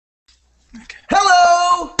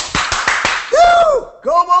Hello! Woo!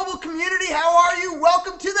 Go Mobile community, how are you?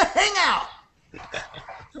 Welcome to the Hangout.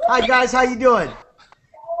 Hi guys, how you doing?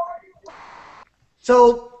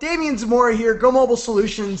 So Damien Zamora here, Go Mobile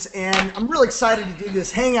Solutions, and I'm really excited to do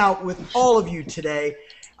this Hangout with all of you today.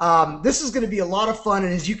 This is going to be a lot of fun,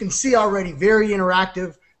 and as you can see already, very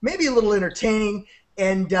interactive, maybe a little entertaining,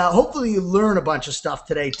 and hopefully you learn a bunch of stuff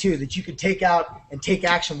today too that you can take out and take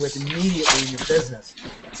action with immediately in your business.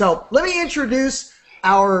 So let me introduce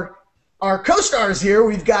our co-stars here.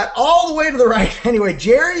 We've got all the way to the right, anyway,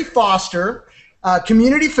 Jerry Foster,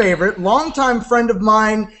 community favorite, longtime friend of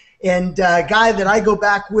mine, and a guy that I go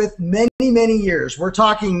back with many, many years. We're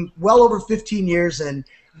talking well over 15 years, and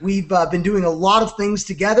we've been doing a lot of things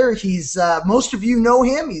together. He's most of you know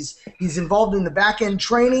him. He's involved in the back-end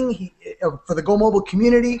training for the Go Mobile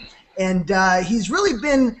community, and he's really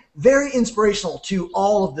been very inspirational to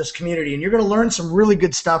all of this community. And you're going to learn some really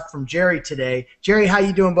good stuff from Jerry today. Jerry, how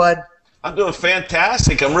you doing, bud? I'm doing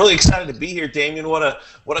fantastic. I'm really excited to be here, Damien. What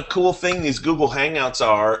a cool thing these Google Hangouts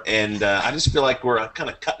are, and I just feel like we're kind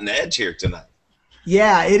of cutting edge here tonight.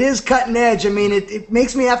 Yeah, it is cutting edge. I mean, it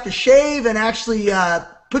makes me have to shave and actually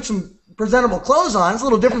put some presentable clothes on. It's a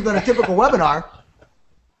little different than a typical webinar,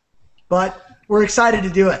 but we're excited to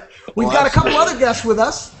do it. We've got a couple other guests with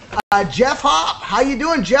us. Jeff Hopp, how you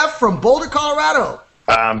doing, Jeff, from Boulder, Colorado?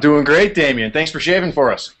 I'm doing great, Damien. Thanks for shaving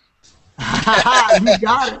for us. You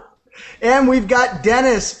got it. And we've got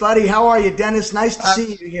Dennis, buddy. How are you, Dennis? Nice to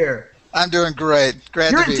see you here. I'm doing great.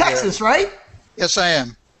 Glad You're to be in Texas, here. right? Yes, I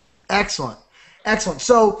am. Excellent. Excellent.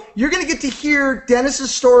 So you're going to get to hear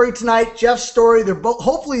Dennis's story tonight, Jeff's story. They're both.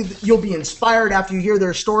 Hopefully, you'll be inspired after you hear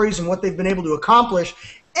their stories and what they've been able to accomplish.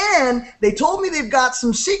 And they told me they've got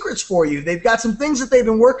some secrets for you. They've got some things that they've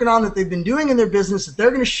been working on that they've been doing in their business that they're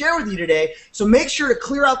going to share with you today. So make sure to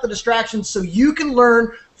clear out the distractions so you can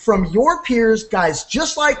learn from your peers, guys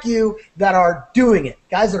just like you that are doing it,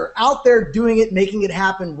 guys that are out there doing it, making it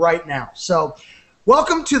happen right now. So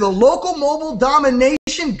welcome to the Local Mobile Domination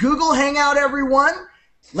Google Hangout, everyone.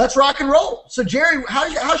 Let's rock and roll. So Jerry,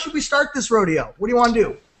 how should we start this rodeo? What do you want to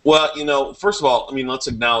do? Well, you know, first of all, I mean, let's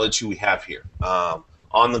acknowledge who we have here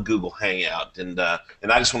on the Google Hangout, and I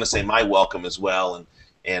just want to say my welcome as well,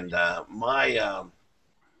 and my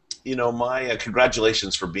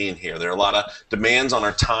congratulations for being here. There are a lot of demands on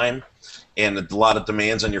our time and a lot of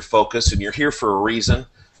demands on your focus, and you're here for a reason.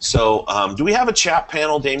 So do we have a chat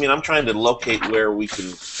panel, Damien? I'm trying to locate where we can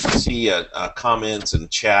see comments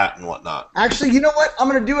and chat and whatnot. Actually, you know what? I'm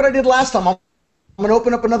going to do what I did last time. I'm going to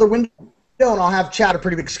open up another window, and I'll have chat, a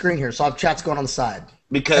pretty big screen here, so I'll have chats going on the side.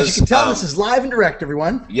 Because as you can tell, this is live and direct,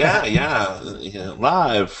 everyone. Yeah,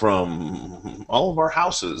 live from all of our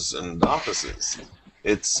houses and offices.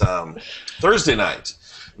 It's Thursday night,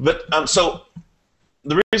 but so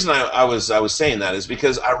the reason I was saying that is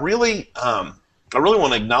because I really want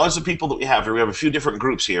to acknowledge the people that we have here. We have a few different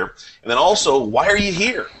groups here, and then also, why are you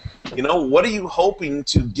here? You know, what are you hoping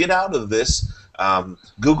to get out of this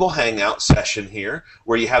Google Hangout session here,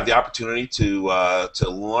 where you have the opportunity to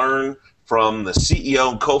learn from the CEO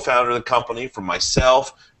and co-founder of the company, from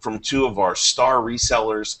myself, from two of our star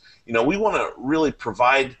resellers. You know, we want to really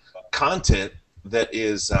provide content that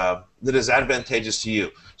is advantageous to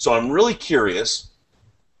you. So I'm really curious,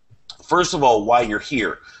 first of all, why you're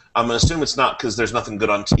here. I'm going to assume it's not because there's nothing good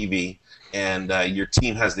on TV and your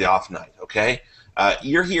team has the off night, okay?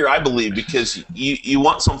 You're here, I believe, because you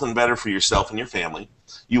want something better for yourself and your family.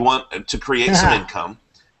 You want to create some income.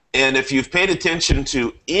 And if you've paid attention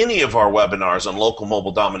to any of our webinars on local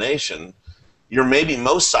mobile domination, you're maybe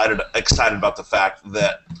most excited about the fact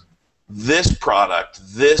that this product,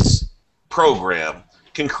 this program,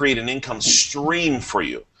 can create an income stream for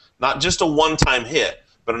you. Not just a one-time hit,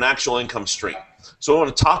 but an actual income stream. So I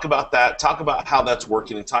want to talk about that, talk about how that's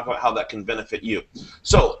working, and talk about how that can benefit you.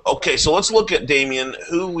 So, okay, so let's look at, Damien,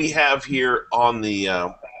 who we have here on the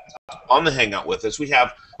Hangout with us. We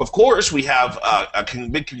have, of course, we have a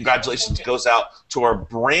big congratulations goes out to our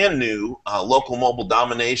brand new local mobile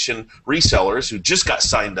domination resellers who just got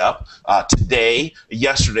signed up today,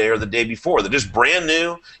 yesterday, or the day before. They're just brand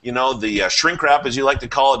new. You know, the shrink wrap, as you like to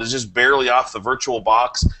call it, is just barely off the virtual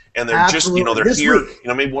box, and they're just, you know, they're here. You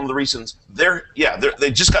know, maybe one of the reasons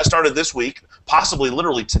they just got started this week, possibly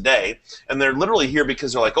literally today, and they're literally here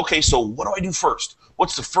because they're like, okay, so what do I do first?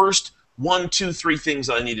 What's the first 1, 2, 3 things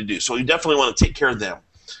that I need to do? So you definitely want to take care of them.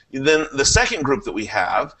 Then the second group that we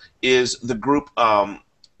have is the group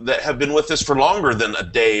that have been with us for longer than a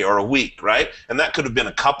day or a week, right? And that could have been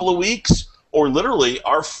a couple of weeks, or literally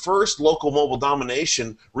our first local mobile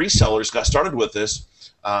domination resellers got started with us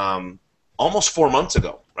almost 4 months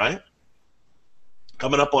ago, right?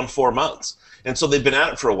 coming up on 4 months, and so they've been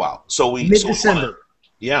at it for a while. So Mid-December.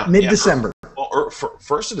 Yeah, Mid-December. Or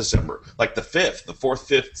 1st of December, like the 4th,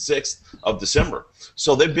 5th, 6th of December.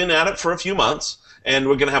 So they've been at it for a few months, and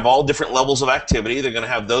we're going to have all different levels of activity. They're going to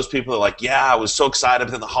have those people that are like, yeah, I was so excited,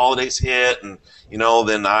 but then the holidays hit, and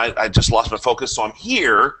then I just lost my focus. So I'm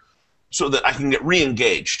here so that I can get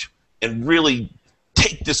re-engaged and really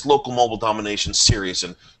take this local mobile domination serious.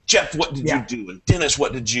 And Jeff, what did you do? And Dennis,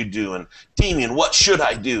 what did you do? And Damien, what should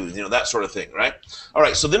I do? That sort of thing, right? All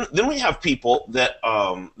right, so then we have people that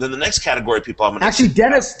then the next category of people I'm going to actually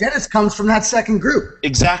Dennis comes from that second group.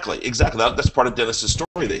 Exactly. That's part of Dennis's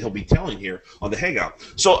story that he'll be telling here on the Hangout.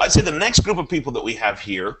 So I'd say the next group of people that we have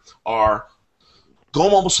here are Go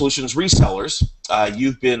Mobile Solutions resellers.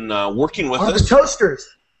 You've been working with us. The toasters.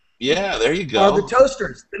 Yeah, there you go. The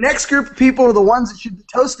toasters. The next group of people are the ones that should be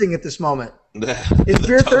toasting at this moment. It's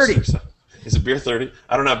Beer 30. Is it Beer 30?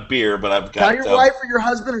 I don't have beer, but I've got... Tell your wife or your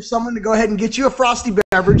husband or someone to go ahead and get you a frosty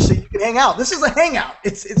beverage so you can hang out. This is a hangout.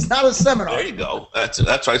 It's not a seminar. There you go.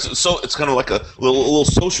 That's right. So it's kind of like a little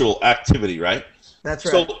social activity, right? That's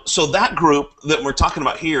right. So that group that we're talking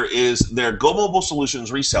about here is they're Go Mobile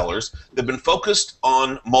Solutions resellers. They've been focused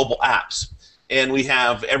on mobile apps. And we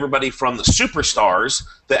have everybody from the superstars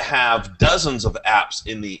that have dozens of apps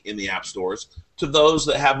in the app stores to those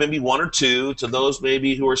that have maybe one or two, to those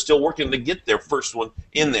maybe who are still working to get their first one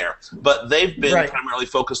in there. But they've been primarily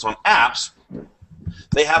focused on apps.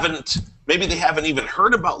 Maybe they haven't even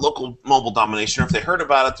heard about local mobile domination, or if they heard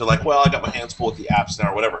about it, they're like, well, I got my hands full with the apps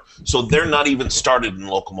now or whatever. So they're not even started in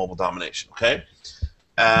local mobile domination, okay?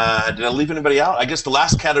 Did I leave anybody out? I guess the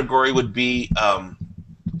last category would be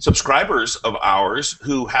subscribers of ours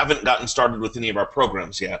who haven't gotten started with any of our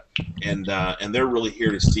programs yet, and they're really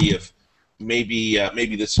here to see if maybe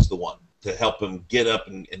this is the one to help them get up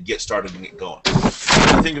and get started and get going.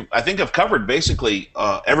 I think I've covered basically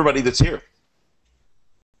everybody that's here.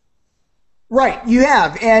 Right, you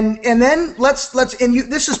have, and then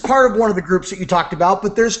this is part of one of the groups that you talked about,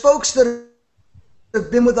 but there's folks that have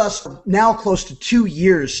been with us for now close to 2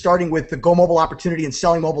 years, starting with the Go Mobile opportunity and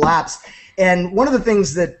selling mobile apps. And one of the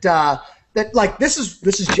things that this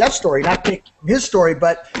is Jeff's story, not his story,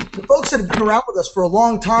 but the folks that have been around with us for a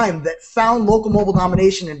long time that found local mobile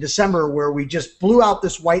domination in December, where we just blew out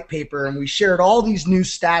this white paper and we shared all these new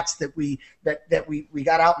stats that we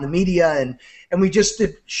got out in the media, and we just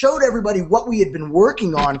showed everybody what we had been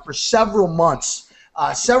working on for several months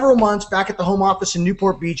back at the home office in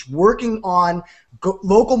Newport Beach, working on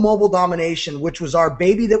local mobile domination, which was our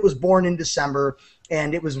baby that was born in December.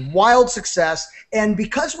 And it was wild success. And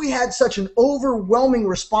because we had such an overwhelming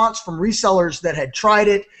response from resellers that had tried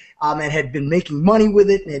it and had been making money with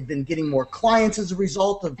it and had been getting more clients as a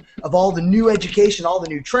result of all the new education, all the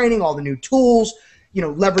new training, all the new tools,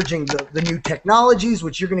 leveraging the new technologies,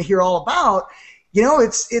 which you're going to hear all about,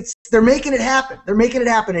 they're making it happen. They're making it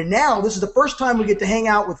happen. And now this is the first time we get to hang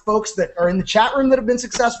out with folks that are in the chat room that have been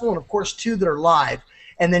successful, and of course 2 that are live.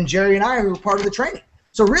 And then Jerry and I who are part of the training.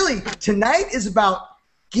 So really, tonight is about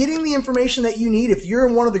getting the information that you need. If you're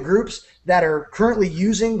in one of the groups that are currently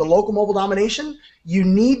using the local mobile domination, you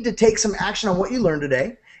need to take some action on what you learned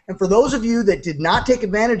today. And for those of you that did not take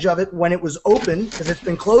advantage of it when it was open, because it's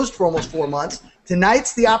been closed for almost 4 months,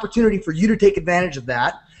 tonight's the opportunity for you to take advantage of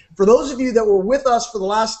that. For those of you that were with us for the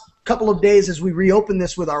last couple of days as we reopen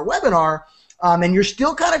this with our webinar, and you're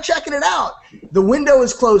still kind of checking it out, the window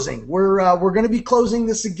is closing. We're going to be closing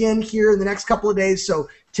this again here in the next couple of days. So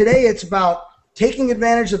today it's about taking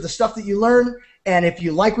advantage of the stuff that you learn, and if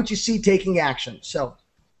you like what you see, taking action. So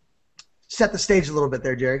set the stage a little bit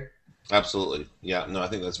there, Jerry. Absolutely. Yeah, no, I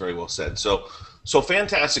think that's very well said. So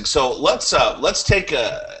fantastic. So let's take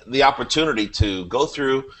the opportunity to go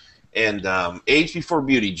through and age before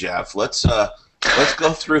beauty, Jeff. Let's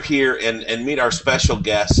go through here and meet our special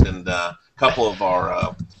guests and couple of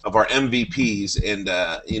our MVPs, and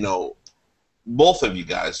both of you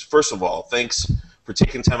guys. First of all, thanks for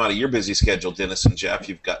taking time out of your busy schedule, Dennis and Jeff.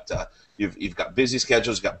 You've got busy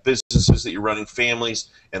schedules, you've got businesses that you're running, families,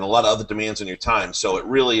 and a lot of other demands on your time. So it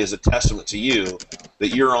really is a testament to you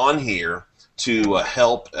that you're on here to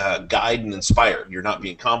help guide and inspire. You're not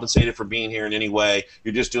being compensated for being here in any way.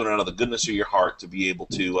 You're just doing it out of the goodness of your heart to be able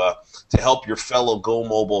to help your fellow Go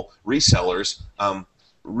Mobile resellers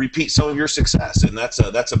repeat some of your success, and that's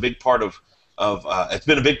a big part of it's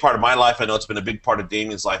been a big part of my life. I know it's been a big part of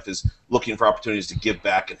Damien's life, is looking for opportunities to give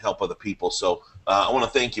back and help other people. So I want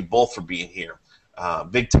to thank you both for being here.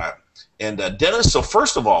 big time. And Dennis, so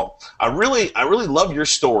first of all, I really love your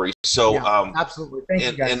story. So Yeah, absolutely. Thank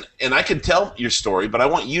you, guys. And I can tell your story, but I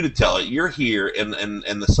want you to tell it. You're here, and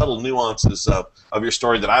the subtle nuances of your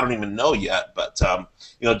story that I don't even know yet. But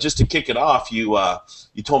just to kick it off, you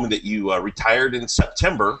told me that you retired in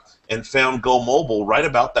September and found Go Mobile right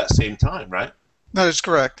about that same time, right? That is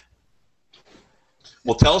correct.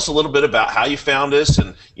 Well, tell us a little bit about how you found us,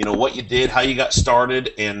 and what you did, how you got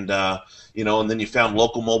started, and and then you found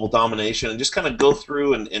local mobile domination, and just kind of go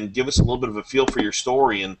through and give us a little bit of a feel for your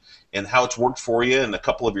story and how it's worked for you, and a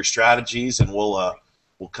couple of your strategies, and we'll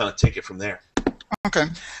kind of take it from there. Okay.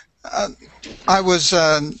 I was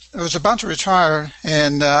about to retire,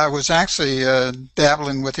 and I was actually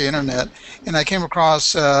dabbling with the internet, and I came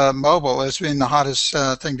across mobile as being the hottest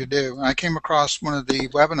thing to do. I came across one of the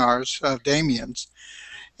webinars of Damien's,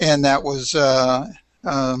 and that was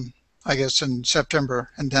I guess in September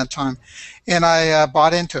at that time, and I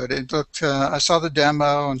bought into it. It looked, I saw the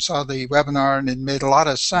demo and saw the webinar, and it made a lot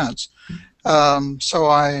of sense. So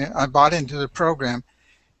I bought into the program,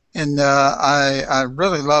 and I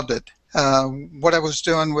really loved it. What I was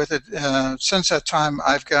doing with it since that time,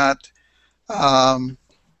 I've got, I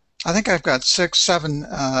think I've got 6, 7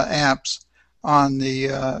 apps on the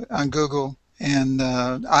on Google and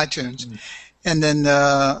iTunes, and then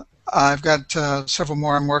I've got several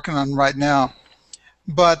more I'm working on right now.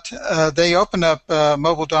 But they opened up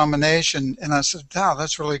mobile domination, and I said, wow,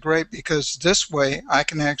 that's really great, because this way I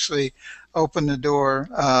can actually open the door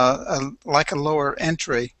like a lower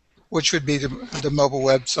entry, which would be the mobile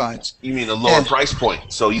websites. You mean a lower price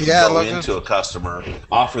point, so you can go into a customer,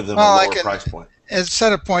 offer them a lower price point. It's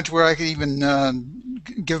at a point where I could even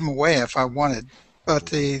give them away if I wanted. But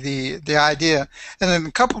the idea, and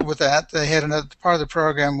then coupled with that, they had another part of the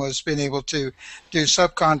program was being able to do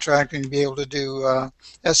subcontracting, be able to do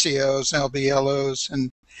SEOs, LBLOs,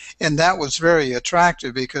 and that was very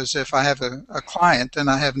attractive, because if I have a client, then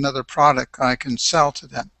I have another product I can sell to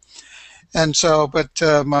them. And so, but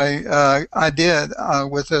my idea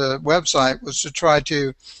with the website was to try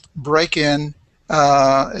to break in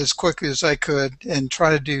as quickly as I could and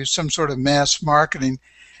try to do some sort of mass marketing,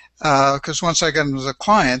 because once I get them as a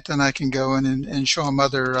client, then I can go in and show them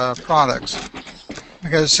other products,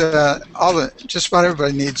 because just about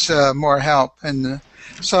everybody needs more help. And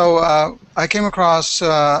so I came across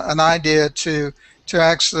an idea to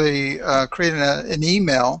actually create an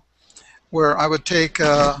email where I would take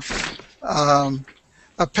a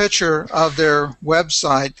picture of their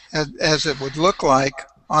website as it would look like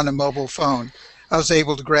on a mobile phone. I was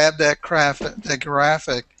able to grab that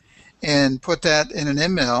graphic and put that in an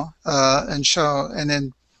email and show, and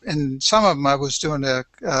then in some of them I was doing a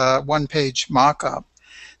one-page mock-up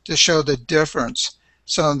to show the difference,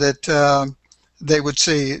 so that they would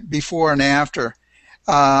see before and after.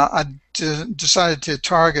 I decided to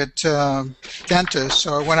target dentists,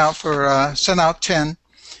 so I went out for sent out 10,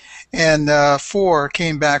 and 4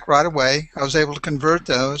 came back right away. I was able to convert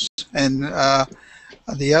those, and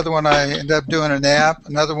the other one I ended up doing an app.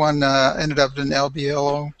 Another one ended up in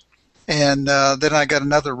LBLO. And then I got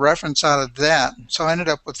another reference out of that. So I ended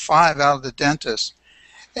up with 5 out of the dentist.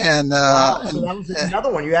 And, wow, so that was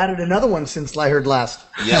another one. You added another one since I heard last.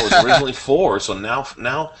 Yeah, it was originally 4, so now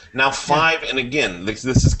 5. And again, this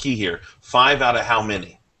is key here. 5 out of how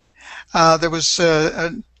many? There was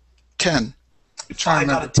 10. 5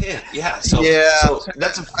 out of 10. Yeah. So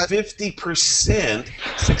that's a 50%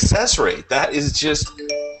 success rate. That is just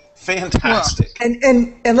fantastic. Well,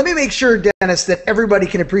 and let me make sure, Dennis, that everybody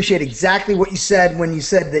can appreciate exactly what you said when you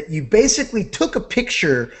said that you basically took a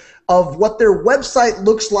picture of what their website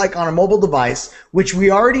looks like on a mobile device, which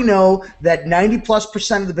we already know that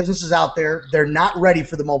 90+% of the businesses out there, they're not ready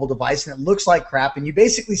for the mobile device, and it looks like crap. And you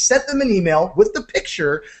basically sent them an email with the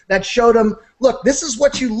picture that showed them, look, this is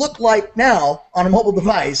what you look like now on a mobile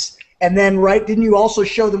device. And then, right, didn't you also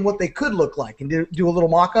show them what they could look like and do a little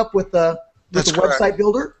mock-up with the website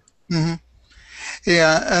builder? Mm-hmm.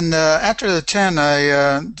 Yeah, and after the 10,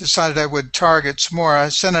 I decided I would target some more. I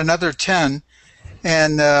sent another 10,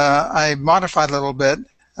 and I modified a little bit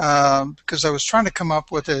because I was trying to come up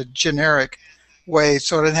with a generic way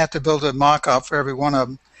so I didn't have to build a mock-up for every one of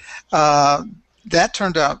them. That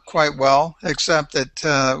turned out quite well, except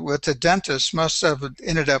that with the dentist, most of it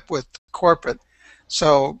ended up with corporate.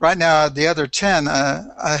 So right now, the other 10,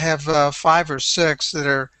 I have 5 or 6 that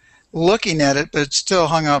are looking at it, but it's still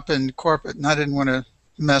hung up in corporate, and I didn't want to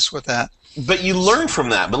mess with that. But you learn from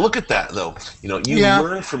that. But look at that, though. You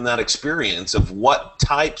learn from that experience of what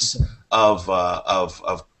types of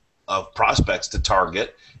prospects to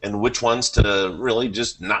target and which ones to really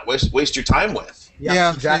just not waste your time with. Yeah, Yeah,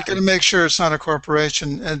 you got exactly. to make sure it's not a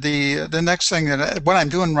corporation. And the next thing what I'm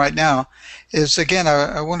doing right now is again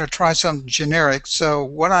I want to try something generic. So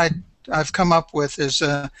what I've come up with is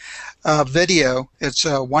a video. It's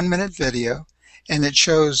a 1 minute video, and it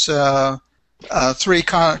shows three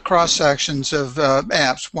cross sections of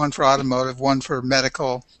apps: one for automotive, one for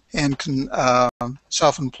medical, and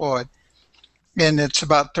self-employed. And it's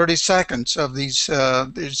about 30 seconds of these.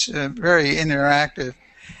 It's very interactive.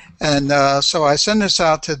 And so I send this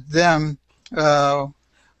out to them.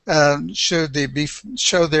 Show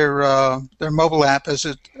their mobile app as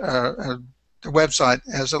the website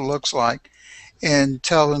as it looks like, and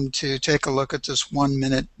tell them to take a look at this 1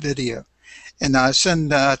 minute video. And I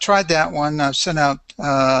tried that one. I've sent out.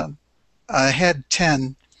 I had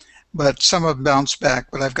 10, but some of them bounced back.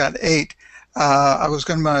 But I've got 8. I was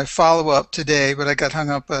going to follow up today, but I got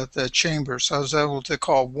hung up at the chamber, so I was able to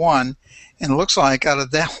call one. And it looks like out of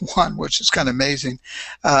that one, which is kind of amazing,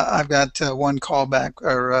 I've got one callback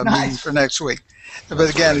or meeting for next week. But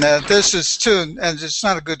again, this is too, and it's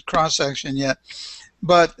not a good cross section yet.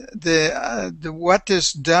 But what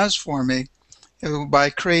this does for me, by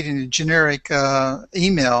creating a generic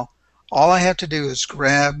email, all I have to do is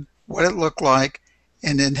grab what it looked like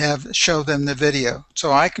and then show them the video.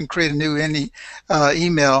 So I can create a new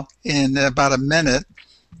email in about a minute,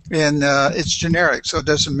 and it's generic, so it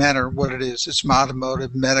doesn't matter what it is. It's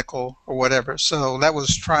automotive, medical, or whatever. So that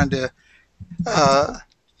was trying to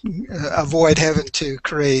avoid having to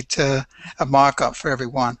create a mock-up for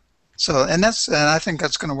everyone. So, and I think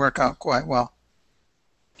that's going to work out quite well.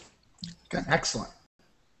 Okay. Excellent.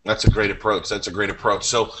 That's a great approach. That's a great approach.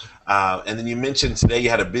 So, and then you mentioned today you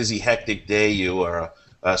had a busy, hectic day. You were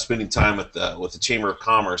spending time with the Chamber of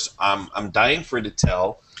Commerce. I'm dying for you to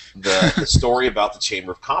tell the story about the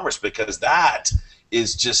Chamber of Commerce, because that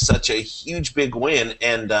is just such a huge, big win.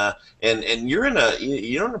 And you're in a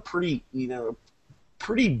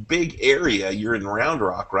pretty big area. You're in Round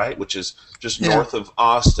Rock, right? Which is just north of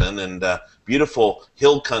Austin, and beautiful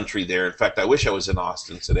hill country there. In fact, I wish I was in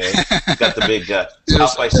Austin today. We've got the big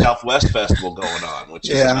South by Southwest festival going on, which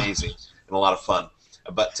is amazing and a lot of fun.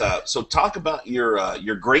 But so talk about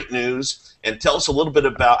your great news, and tell us a little bit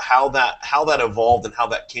about how that evolved and how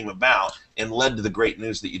that came about and led to the great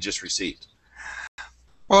news that you just received.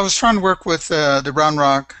 Well, I was trying to work with the Round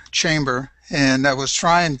Rock Chamber, and I was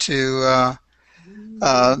trying to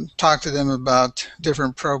talk to them about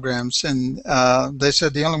different programs, and they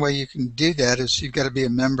said the only way you can do that is you've got to be a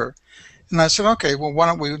member. And I said, okay, well, why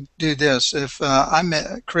don't we do this? If I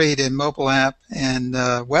create a mobile app and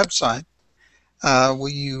website, will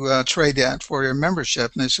you trade that for your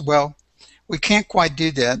membership? And they said, well, we can't quite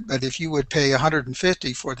do that, but if you would pay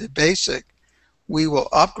 $150 for the basic, we will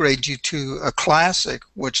upgrade you to a classic,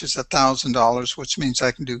 which is $1,000, which means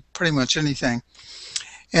I can do pretty much anything.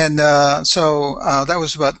 And so that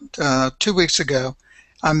was about 2 weeks ago.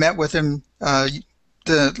 I met with him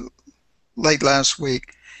late last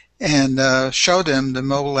week and showed them the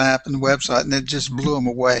mobile app and the website, and it just blew them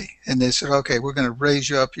away. And they said, okay, we're going to raise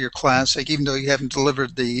you up to your classic, even though you haven't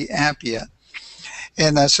delivered the app yet.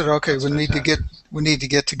 And I said, okay, we need to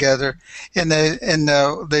get together. And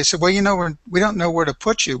they said, well, we don't know where to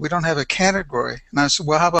put you. We don't have a category. And I said,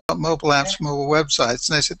 well, how about mobile apps, mobile websites?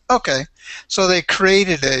 And they said, okay. So they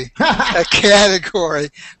created a category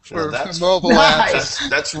for mobile apps.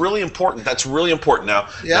 That's really important. That's really important. Now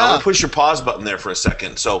I'm going to push your pause button there for a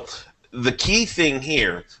second. So the key thing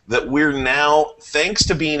here that we're now, thanks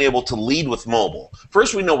to being able to lead with mobile,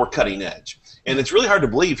 first we know we're cutting edge. And it's really hard to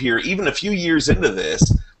believe here, even a few years into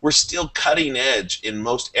this, we're still cutting edge in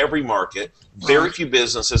most every market. Very few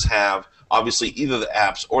businesses have, obviously, either the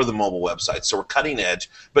apps or the mobile websites. So we're cutting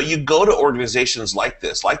edge. But you go to organizations like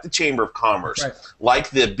this, like the Chamber of Commerce,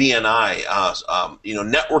 like the BNI,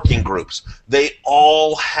 networking groups. They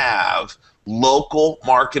all have local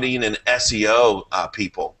marketing and SEO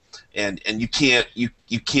people. And you can't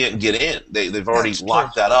get in. They've already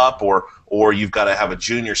locked that up, or you've got to have a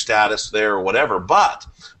junior status there or whatever. But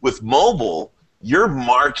with mobile, you're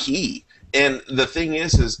marquee. And the thing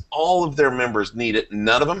is all of their members need it.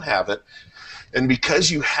 None of them have it. And because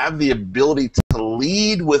you have the ability to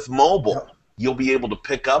lead with mobile, you'll be able to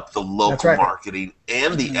pick up the local marketing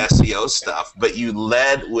and the SEO stuff. But you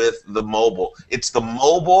led with the mobile. It's the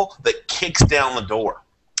mobile that kicks down the door.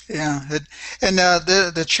 Yeah,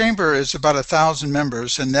 the chamber is about 1,000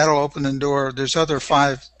 members, and that'll open the door. There's other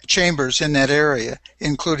 5 chambers in that area,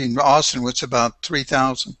 including Austin, which is about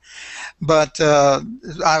 3,000. But the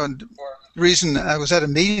reason I was at a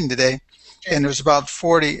meeting today, and there was about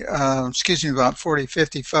 40,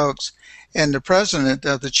 50 folks, and the president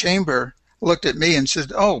of the chamber looked at me and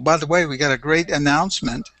said, "Oh, by the way, we got a great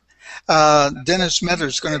announcement. Dennis Miller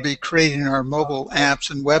is going to be creating our mobile apps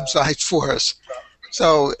and websites for us."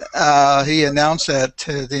 So he announced that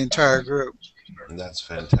to the entire group. That's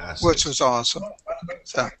fantastic. Which was awesome.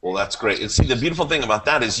 So. Well, that's great. And see, the beautiful thing about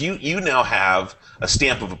that is you now have a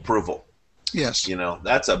stamp of approval. Yes. You know,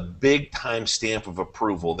 that's a big time stamp of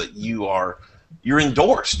approval that you're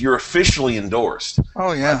endorsed. You're officially endorsed.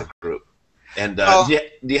 Oh yeah. By the group. And do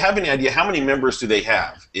you have any idea how many members do they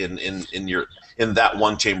have in that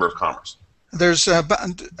one chamber of commerce? There's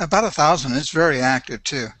about 1,000. It's very active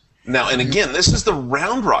too. Now, and again, this is the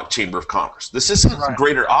Round Rock Chamber of Commerce. This isn't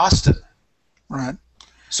Greater Austin. Right.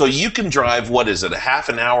 So you can drive, what is it, a half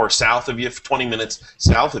an hour south of you, 20 minutes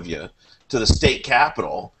south of you, to the state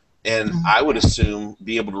capitol, and I would assume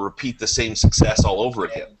be able to repeat the same success all over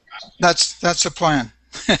again. That's the plan.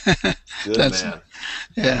 Good man.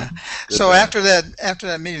 Yeah. Good so man. after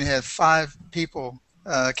that meeting, I had 5 people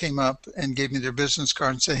came up and gave me their business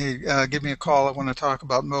card and said, "Hey, give me a call. I want to talk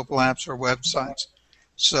about mobile apps or websites."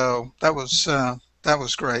 So that was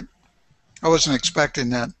great. I wasn't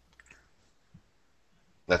expecting that.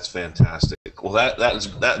 That's fantastic. Well,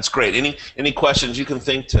 that's great. Any questions you can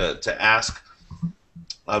think to ask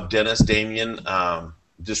of Dennis, Damien,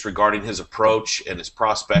 just regarding his approach and his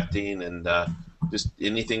prospecting and just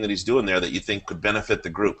anything that he's doing there that you think could benefit the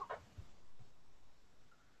group?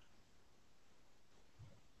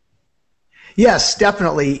 Yes,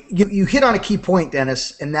 definitely. You hit on a key point,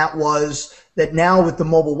 Dennis, and that was that now with the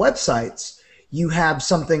mobile websites, you have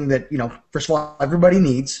something that, first of all, everybody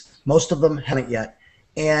needs. Most of them haven't yet.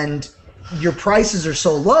 And your prices are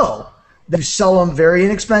so low that you sell them very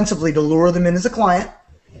inexpensively to lure them in as a client,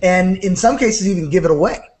 and in some cases even give it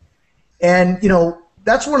away. And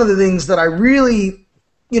that's one of the things that I really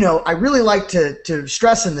like to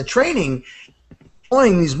stress in the training.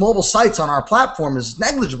 Deploying these mobile sites on our platform is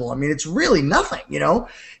negligible. I mean, it's really nothing.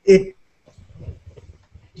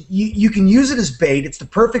 You can use it as bait. It's the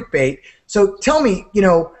perfect bait. So tell me,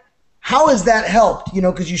 how has that helped?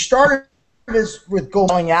 Because you started with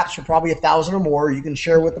goal-selling apps for probably 1,000 or more. You can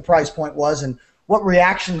share what the price point was and what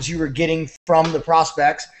reactions you were getting from the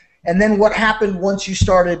prospects, and then what happened once you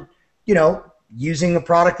started, using a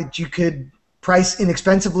product that you could price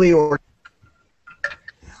inexpensively or.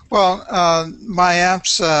 Well, my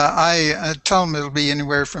apps, I tell them it'll be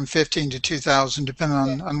anywhere from 15 to 2,000,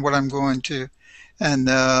 depending on what I'm going to and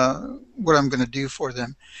what I'm going to do for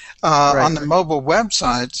them. On the mobile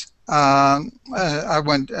websites, I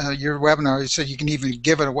went your webinar. You said you can even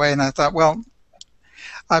give it away, and I thought, well,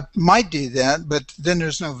 I might do that, but then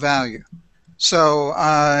there's no value. So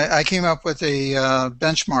I came up with a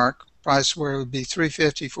benchmark price where it would be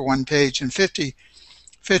 $350 for one page and $50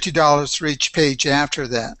 for each page after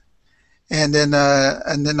that. And then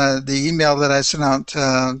the email that I sent out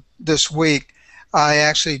this week, I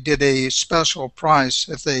actually did a special price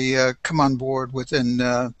if they come on board within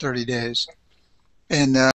 30 days.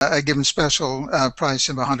 And I give them special price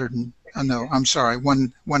of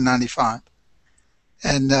 $195.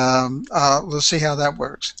 And we'll see how that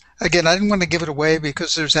works. Again, I didn't want to give it away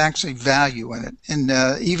because there's actually value in it. And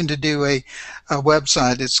even to do a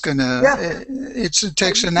website, it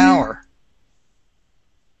takes an hour.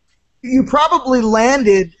 You probably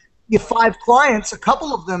landed 5 clients, a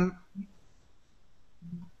couple of them.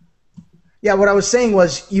 Yeah, what I was saying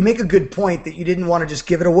was you make a good point that you didn't want to just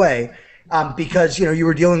give it away because, you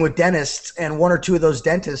were dealing with dentists, and 1 or 2 of those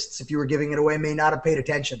dentists, if you were giving it away, may not have paid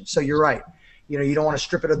attention. So you're right. You don't want to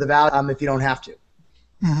strip it of the value if you don't have to.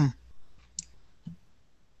 Mm-hmm.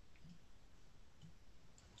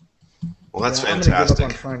 Well, that's fantastic. I'm going to give up on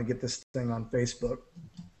trying to get this thing on Facebook.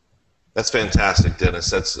 That's fantastic, Dennis.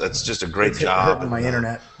 That's just a great job. Hurting my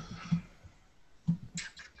internet.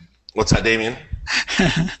 What's that, Damien?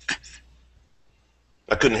 I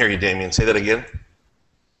couldn't hear you, Damien. Say that again.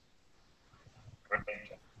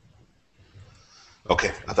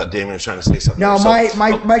 Okay, I thought Damien was trying to say something. No,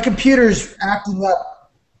 my computer's acting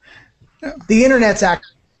up. The internet's acting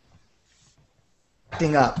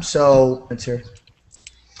up, so it's here.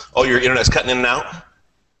 Oh, your internet's cutting in and out?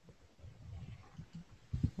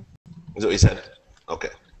 Is that what you said? Okay.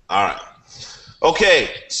 All right.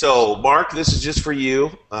 Okay, so Mark, this is just for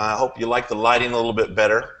you. I hope you like the lighting a little bit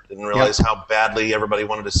better. Didn't realize how badly everybody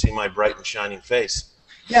wanted to see my bright and shining face.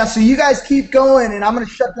 Yeah, so you guys keep going, and I'm going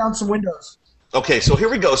to shut down some windows. Okay, so here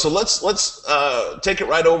we go. So let's take it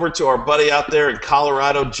right over to our buddy out there in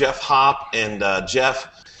Colorado, Jeff Hopp. And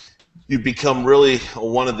Jeff, you've become really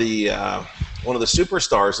one of the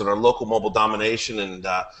superstars in our local mobile domination, and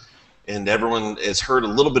and everyone has heard a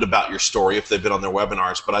little bit about your story if they've been on their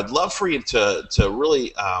webinars. But I'd love for you to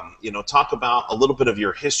really talk about a little bit of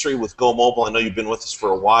your history with Go Mobile. I know you've been with us for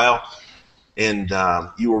a while, and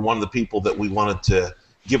you were one of the people that we wanted to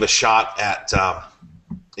give a shot at.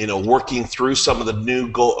 Working through some of the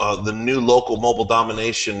new local mobile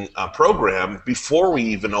domination program before we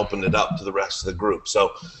even opened it up to the rest of the group.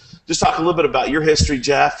 So, just talk a little bit about your history,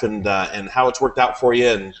 Jeff, and how it's worked out for you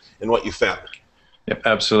and what you found. Yep,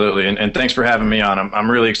 absolutely, and thanks for having me on. I'm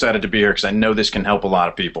really excited to be here because I know this can help a lot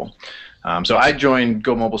of people. So I joined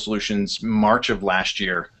Go Mobile Solutions March of last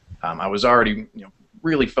year. I was already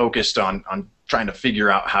really focused on trying to figure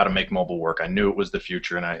out how to make mobile work. I knew it was the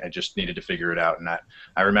future, and I just needed to figure it out. And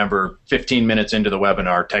I remember 15 minutes into the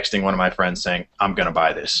webinar texting one of my friends saying, I'm going to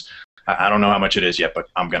buy this. I don't know how much it is yet, but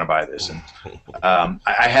I'm going to buy this. And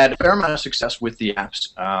I had a fair amount of success with the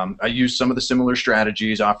apps. I used some of the similar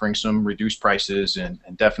strategies, offering some reduced prices and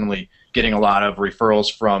definitely getting a lot of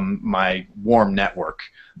referrals from my warm network.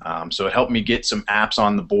 So it helped me get some apps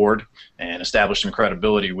on the board and establish some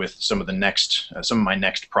credibility with some of my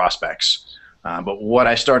next prospects. But what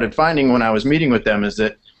I started finding when I was meeting with them is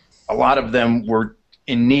that a lot of them were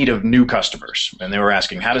in need of new customers, and they were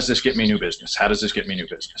asking, how does this get me new business? How does this get me new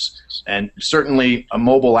business? And certainly a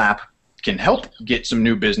mobile app can help get some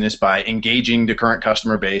new business by engaging the current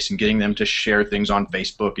customer base and getting them to share things on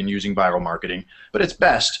Facebook and using viral marketing, but it's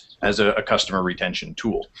best as a customer retention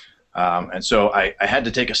tool. And so I had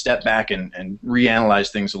to take a step back and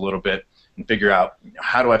reanalyze things a little bit and figure out,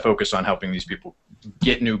 how do I focus on helping these people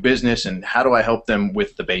get new business, and how do I help them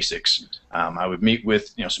with the basics? I would meet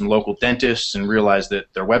with some local dentists and realize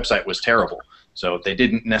that their website was terrible. So they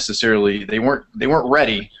didn't necessarily, they weren't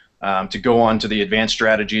ready to go on to the advanced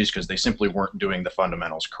strategies because they simply weren't doing the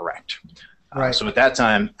fundamentals correct. Right. So at that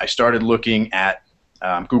time, I started looking at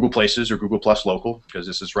Google Places or Google Plus Local, because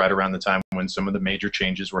this is right around the time when some of the major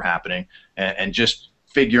changes were happening, and just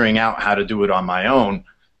figuring out how to do it on my own,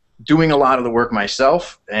 doing a lot of the work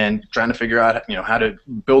myself and trying to figure out how to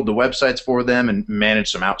build the websites for them and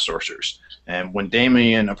manage some outsourcers. And when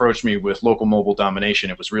Damien approached me with local mobile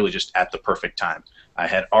domination, it was really just at the perfect time. I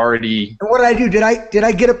had already. And what did I do? Did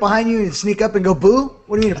I get up behind you and sneak up and go boo?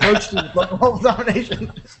 What do you mean approach you with local mobile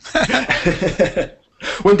domination?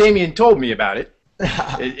 When Damien told me about it,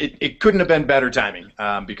 it couldn't have been better timing,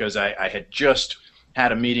 because I had just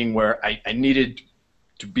had a meeting where I needed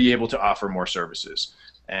to be able to offer more services.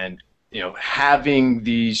 And having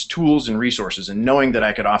these tools and resources and knowing that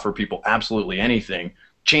I could offer people absolutely anything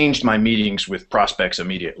changed my meetings with prospects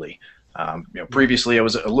immediately. Previously, I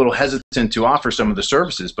was a little hesitant to offer some of the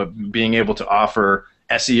services, but being able to offer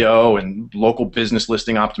SEO and local business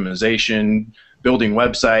listing optimization, building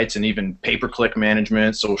websites, and even pay-per-click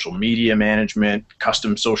management, social media management,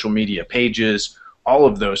 custom social media pages, all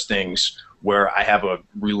of those things where I have a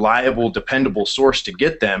reliable, dependable source to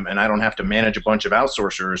get them, and I don't have to manage a bunch of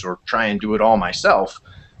outsourcers or try and do it all myself,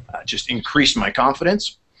 just increased my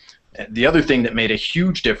confidence. The other thing that made a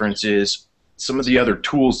huge difference is some of the other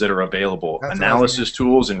tools that are available, analysis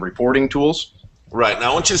tools and reporting tools. Right. Now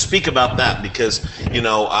I want you to speak about that because,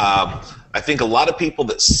 I think a lot of people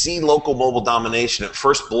that see local mobile domination at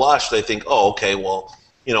first blush, they think, oh, okay, well,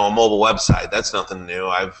 a mobile website, that's nothing new.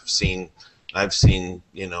 I've seen,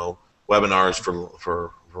 webinars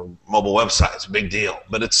for mobile websites, big deal.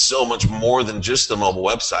 But it's so much more than just the mobile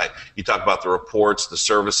website. You talk about the reports, the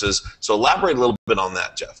services. So elaborate a little bit on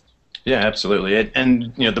that, Jeff. Yeah, absolutely.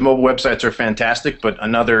 And the mobile websites are fantastic, but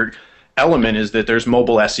another element is that there's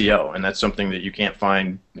mobile SEO, and that's something that you can't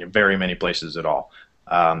find very many places at all.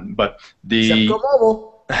 But Except Go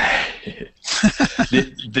Mobile.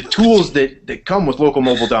 the tools that come with local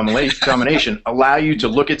mobile domination allow you to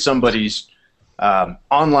look at somebody's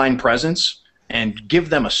online presence and give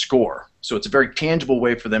them a score. So it's a very tangible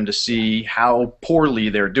way for them to see how poorly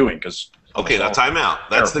they're doing. Okay, now time out.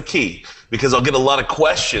 That's the key, because I'll get a lot of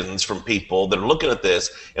questions from people that are looking at this,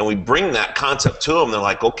 and we bring that concept to them. They're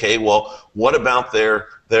like, okay, well, what about their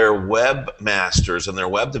webmasters and their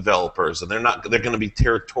web developers? And they're going to be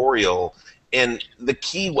territorial. And the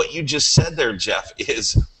key, what you just said there, Jeff,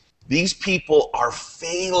 is these people are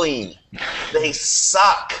failing. They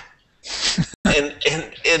suck. And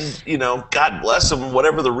God bless them,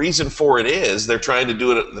 whatever the reason for it is, they're trying to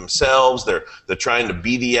do it themselves. They're trying to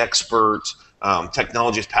be the expert.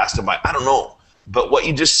 Technology has passed them by. I don't know. But what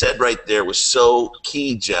you just said right there was so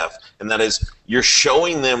key, Jeff, and that is you're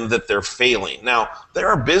showing them that they're failing. Now, there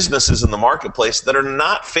are businesses in the marketplace that are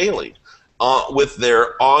not failing with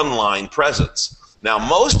their online presence. Now,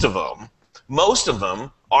 most of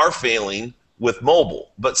them are failing with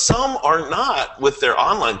mobile, but some are not with their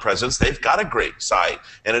online presence. They've got a great site,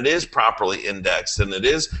 and it is properly indexed, and it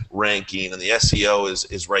is ranking, and the SEO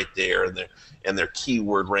is right there, and their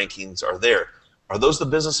keyword rankings are there. Are those the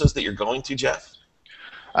businesses that you're going to, Jeff?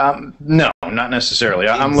 No, not necessarily.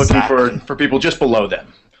 I'm Exactly. looking for people just below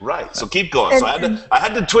them. Right. So keep going. So I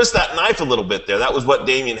had to twist that knife a little bit there. That was what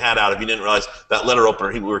Damien had out. If you didn't realize that letter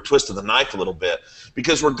opener, we were twisting the knife a little bit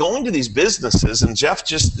because we're going to these businesses, and Jeff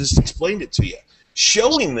just explained it to you,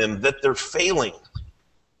 showing them that they're failing.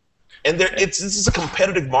 And this is a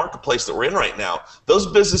competitive marketplace that we're in right now. Those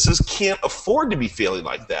businesses can't afford to be failing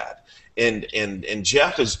like that. And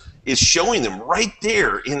Jeff is showing them right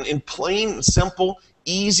there in plain, simple,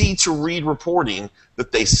 easy to read reporting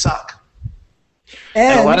that they suck.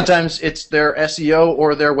 And a lot of times it's their SEO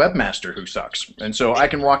or their webmaster who sucks. And so I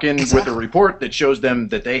can walk in with a report that shows them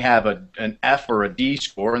that they have an F or a D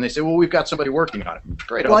score, and they say, well, we've got somebody working on it.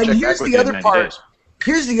 Great, I'll check back with you in 90 days.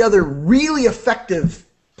 Here's the other really effective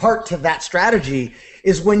part to that strategy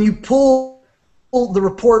is when you pull the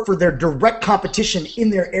report for their direct competition in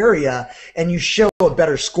their area and you show a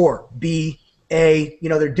better score, B, A,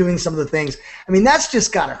 they're doing some of the things. I mean, that's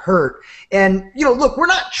just got to hurt. And, look, we're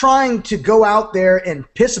not trying to go out there and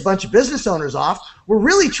piss a bunch of business owners off. We're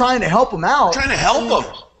really trying to help them out. We're trying to help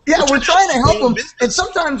them. Yeah, we're trying to help them. And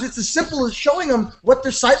sometimes it's as simple as showing them what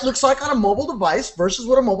their site looks like on a mobile device versus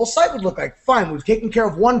what a mobile site would look like. Fine, we've taken care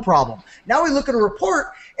of one problem. Now we look at a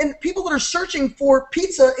report, and people that are searching for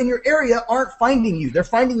pizza in your area aren't finding you. They're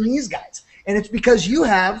finding these guys. And it's because you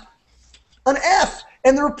have an F.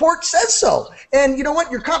 And the report says so. And you know what?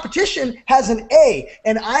 Your competition has an A.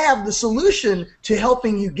 And I have the solution to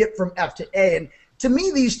helping you get from F to A. And to me,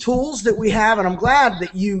 these tools that we have, and I'm glad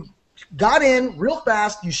that you got in real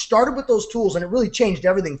fast, you started with those tools, and it really changed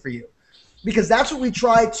everything for you. Because that's what we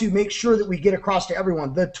try to make sure that we get across to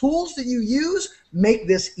everyone. The tools that you use make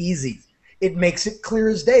this easy. It makes it clear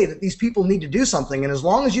as day that these people need to do something. And as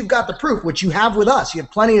long as you've got the proof, which you have with us, you have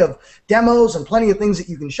plenty of demos and plenty of things that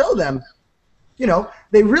you can show them,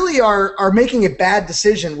 they really are making a bad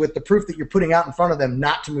decision with the proof that you're putting out in front of them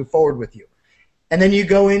not to move forward with you. And then you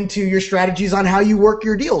go into your strategies on how you work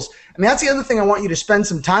your deals. I mean, that's the other thing I want you to spend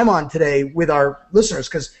some time on today with our listeners,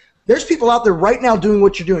 because there's people out there right now doing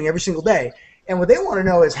what you're doing every single day. And what they want to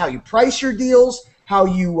know is how you price your deals, how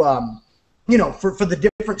you, for the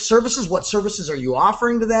different services, what services are you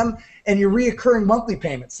offering to them, and your reoccurring monthly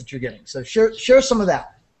payments that you're getting. So share some of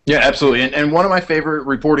that. Yeah, absolutely. And one of my favorite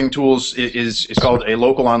reporting tools is called a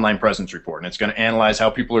local online presence report, and it's going to analyze how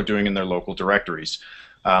people are doing in their local directories.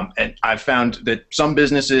 And I've found that some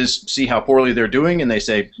businesses see how poorly they're doing, and they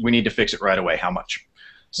say, we need to fix it right away. How much?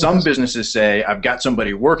 Some businesses say, I've got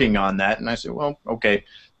somebody working on that, and I say, well, okay,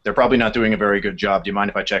 they're probably not doing a very good job. Do you mind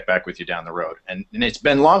if I check back with you down the road? And it's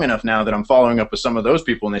been long enough now that I'm following up with some of those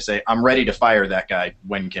people, and they say, I'm ready to fire that guy.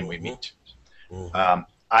 When can we meet?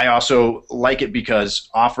 I also like it because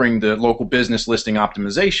offering the local business listing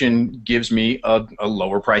optimization gives me a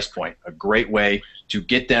lower price point, a great way to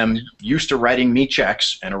get them used to writing me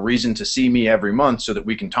checks and a reason to see me every month so that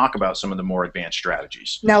we can talk about some of the more advanced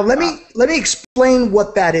strategies. Now, let me explain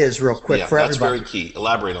what that is real quick for everybody. That's very key.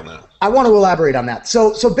 Elaborate on that. I want to elaborate on that.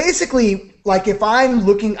 So basically, like if I'm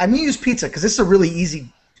going to use pizza because this is a really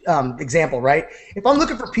easy example, right? If I'm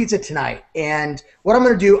looking for pizza tonight, and what I'm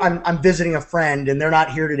going to do, I'm visiting a friend, and they're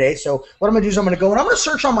not here today, so what I'm going to do is I'm going to go and I'm going to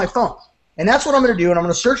search on my phone, and that's what I'm going to do, and I'm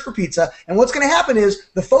going to search for pizza, and what's going to happen is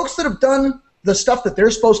the folks that have done the stuff that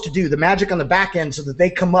they're supposed to do, the magic on the back end so that they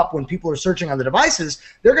come up when people are searching on the devices,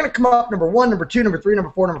 they're going to come up number 1, number 2, number 3,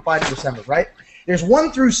 number 4, number 5, number 7, right? There's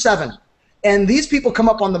 1 through 7. And these people come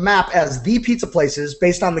up on the map as the pizza places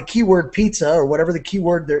based on the keyword pizza or whatever the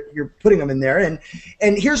keyword you're putting them in there.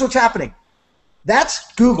 And here's what's happening.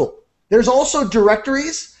 That's Google. There's also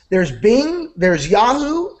directories. There's Bing. There's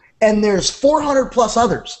Yahoo. And there's 400 plus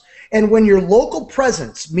others. And when your local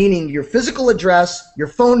presence, meaning your physical address, your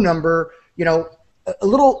phone number, a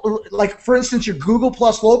little, like for instance, your Google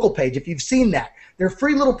Plus local page, if you've seen that, they're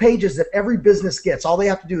free little pages that every business gets. All they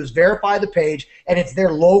have to do is verify the page, and it's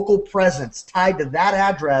their local presence tied to that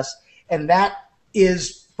address, and that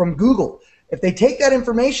is from Google. If they take that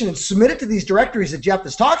information and submit it to these directories that Jeff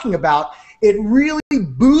is talking about, it really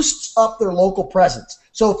boosts up their local presence.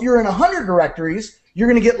 So if you're in 100 directories, you're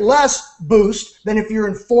going to get less boost than if you're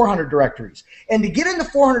in 400 directories. And to get into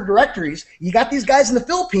 400 directories, you got these guys in the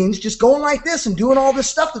Philippines just going like this and doing all this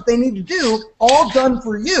stuff that they need to do, all done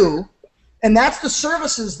for you. And that's the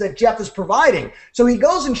services that Jeff is providing. So he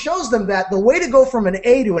goes and shows them that the way to go from an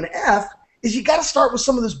A to an F is you got to start with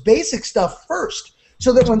some of this basic stuff first.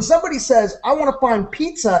 So that when somebody says, I want to find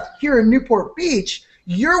pizza here in Newport Beach,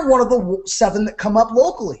 you're one of the 7 that come up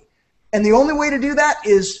locally. And the only way to do that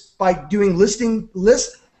is by doing business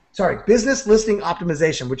listing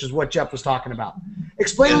optimization, which is what Jeff was talking about.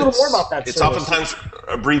 Explain a little more about that. It's service. Oftentimes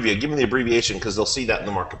abbreviated. Give them the abbreviation because they'll see that in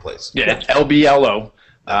the marketplace. Yeah, it's LBLO.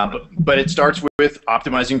 But it starts with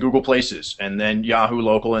optimizing Google Places, and then Yahoo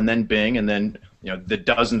Local, and then Bing, and then the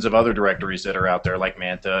dozens of other directories that are out there like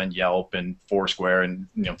Manta and Yelp and Foursquare and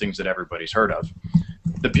things that everybody's heard of.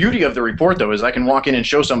 The beauty of the report, though, is I can walk in and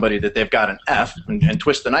show somebody that they've got an F and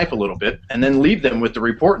twist the knife a little bit, and then leave them with the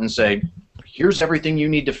report and say, here's everything you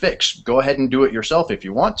need to fix. Go ahead and do it yourself if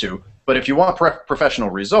you want to, but if you want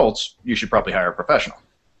professional results, you should probably hire a professional.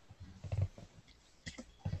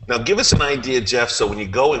 Now, give us an idea, Jeff, so when you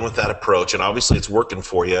go in with that approach, and obviously it's working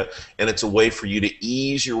for you, and it's a way for you to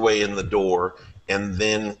ease your way in the door and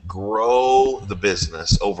then grow the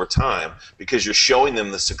business over time because you're showing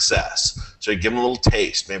them the success. So you give them a little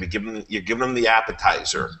taste, maybe you're giving them the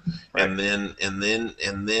appetizer, right. and then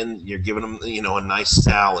you're giving them a nice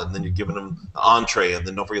salad, and then you're giving them the entree, and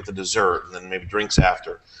then don't forget the dessert, and then maybe drinks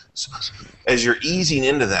after. So as you're easing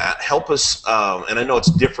into that, help us, and I know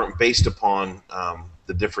it's different based upon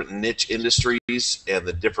the different niche industries and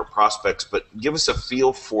the different prospects, but give us a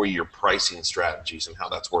feel for your pricing strategies and how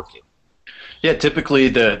that's working. Yeah, typically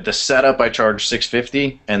the setup I charge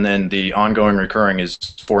 $650, and then the ongoing recurring is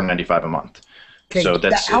 $495 a month. Okay, so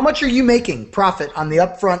how much are you making profit on the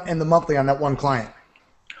upfront and the monthly on that one client?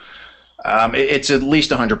 It's at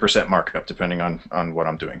least 100% markup depending on what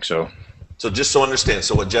I'm doing. So just so I understand,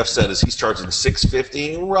 so what Jeff said is he's charging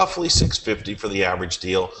 $650, roughly $650 for the average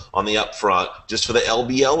deal on the upfront, just for the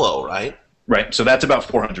LBLO, right? Right. So that's about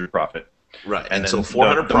 $400 profit. Right. And so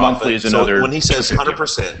 $400 profit. Monthly is another. So when he says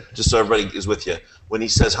 100%, just so everybody is with you, when he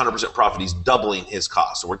says 100% profit, he's doubling his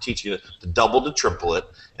cost. So we're teaching you to double to triple it,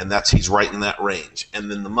 and he's right in that range. And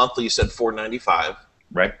then the monthly, you said $495.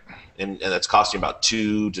 Right. And that's costing about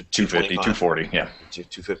 $2 to $250, $240, yeah.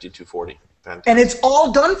 $250, $240. Fantastic. And it's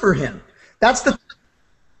all done for him. That's the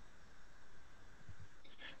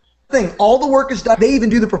thing. All the work is done. They even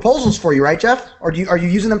do the proposals for you, right, Jeff? Or are you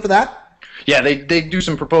using them for that? Yeah, they do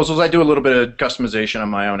some proposals. I do a little bit of customization on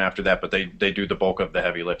my own after that, but they do the bulk of the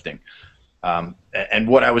heavy lifting. And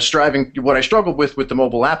what I struggled with the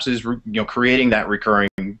mobile apps is creating that recurring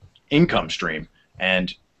income stream.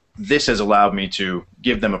 And this has allowed me to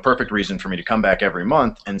give them a perfect reason for me to come back every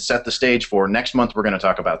month and set the stage for next month we're going to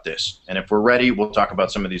talk about this. And if we're ready, we'll talk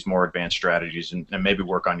about some of these more advanced strategies and maybe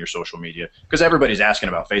work on your social media. Because everybody's asking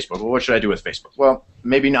about Facebook. Well, what should I do with Facebook? Well,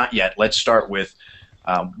 maybe not yet. Let's start with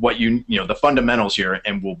the fundamentals here,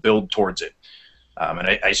 and we'll build towards it.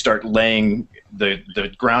 And I start laying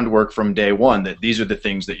the groundwork from day one that these are the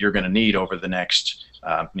things that you're going to need over the next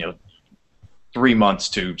 3 months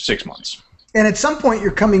to 6 months. And at some point,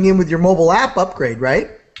 you're coming in with your mobile app upgrade, right?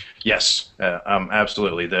 Yes,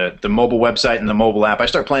 absolutely. The mobile website and the mobile app, I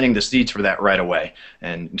start planting the seeds for that right away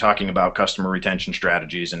and talking about customer retention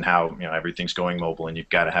strategies and how everything's going mobile and you've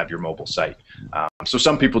got to have your mobile site. So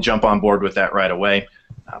some people jump on board with that right away,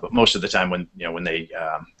 but most of the time when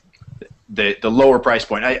the lower price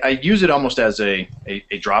point, I use it almost as a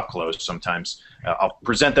drop close sometimes. I'll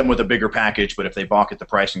present them with a bigger package, but if they balk at the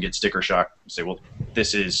price and get sticker shock, say, well,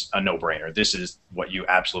 this is a no-brainer. This is what you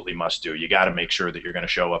absolutely must do. You got to make sure that you're going to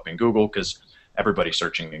show up in Google because everybody's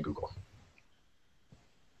searching in Google.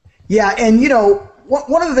 Yeah, and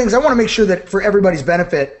one of the things I want to make sure that for everybody's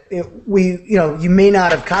benefit, you may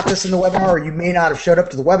not have caught this in the webinar or you may not have showed up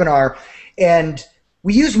to the webinar, and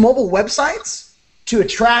we use mobile websites to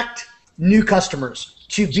attract new customers,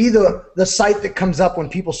 to be the site that comes up when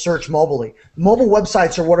people search mobilely. Mobile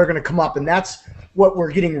websites are what are going to come up, and that's what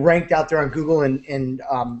we're getting ranked out there on Google and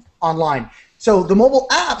online. So the mobile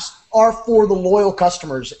apps are for the loyal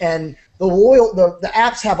customers, and the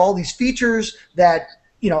apps have all these features that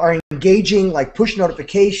are engaging, like push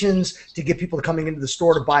notifications to get people coming into the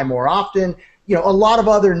store to buy more often. A lot of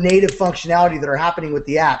other native functionality that are happening with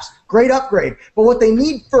the apps. Great upgrade. But what they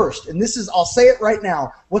need first, and I'll say it right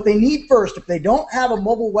now, what they need first, if they don't have a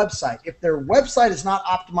mobile website, if their website is not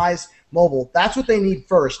optimized mobile, that's what they need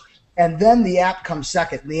first. And then the app comes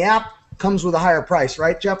second. And the app comes with a higher price,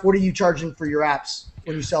 right, Jeff? What are you charging for your apps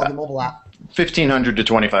when you sell the mobile app? $1,500 to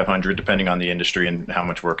 $2,500, depending on the industry and how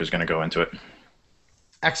much work is going to go into it.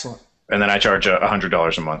 Excellent. And then I charge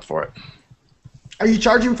 $100 a month for it. Are you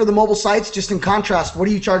charging for the mobile sites? Just in contrast, what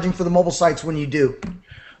are you charging for the mobile sites when you do?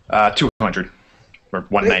 $200 or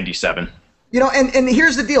 $197. And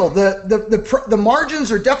here's the deal: the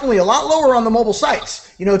margins are definitely a lot lower on the mobile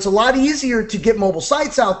sites. It's a lot easier to get mobile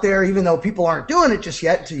sites out there, even though people aren't doing it just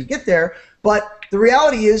yet until you get there. But the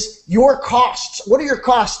reality is, your costs. What are your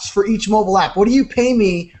costs for each mobile app? What do you pay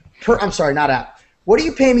me per? I'm sorry, not app. What do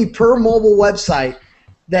you pay me per mobile website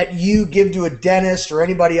that you give to a dentist or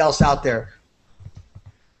anybody else out there?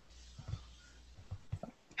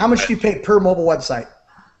 How much do you pay per mobile website?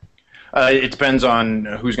 It depends on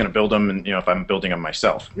who's going to build them, and if I'm building them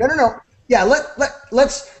myself. No. Yeah,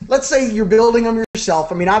 let's say you're building them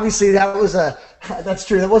yourself. I mean, obviously that's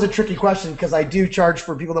true. That was a tricky question because I do charge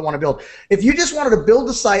for people that want to build. If you just wanted to build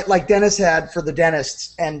a site like Dennis had for the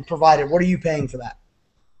dentists and provide it, what are you paying for that?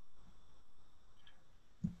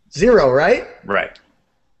 0, right? Right.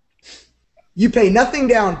 You pay nothing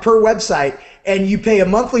down per website, and you pay a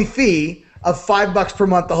monthly fee of $5 per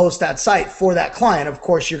month to host that site for that client. Of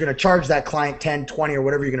course, you're going to charge that client 10, 20, or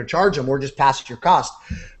whatever you're going to charge them, or just pass it your cost.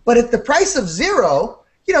 But at the price of 0,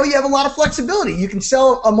 you have a lot of flexibility. You can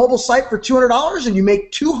sell a mobile site for $200 and you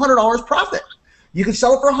make $200 profit. You can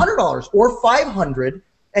sell it for $100 or $500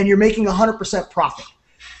 and you're making 100% profit.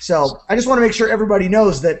 So I just want to make sure everybody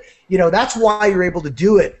knows that, that's why you're able to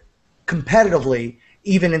do it competitively,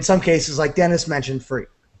 even in some cases, like Dennis mentioned, free.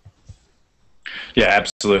 Yeah,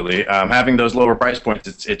 absolutely. Having those lower price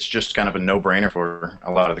points, it's just kind of a no-brainer for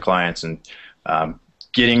a lot of the clients, and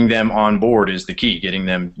getting them on board is the key, getting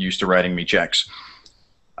them used to writing me checks.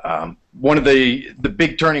 One of the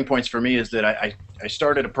big turning points for me is that I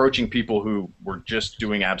started approaching people who were just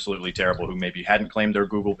doing absolutely terrible, who maybe hadn't claimed their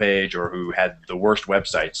Google page or who had the worst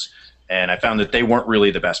websites, and I found that they weren't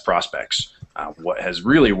really the best prospects. What has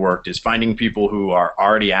really worked is finding people who are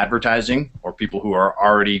already advertising or people who are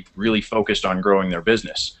already really focused on growing their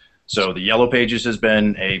business. So the Yellow Pages has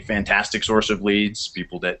been a fantastic source of leads.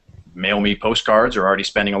 People that mail me postcards are already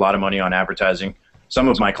spending a lot of money on advertising. Some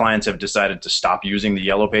of my clients have decided to stop using the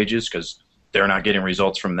Yellow Pages because they're not getting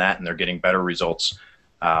results from that, and they're getting better results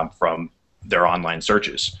from their online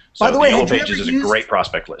searches. So By the way, Yellow Pages is a great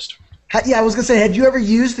prospect list. Yeah, I was going to say, had you ever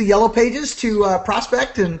used the Yellow Pages to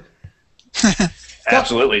prospect? And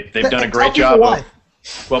Absolutely. They've done a great job.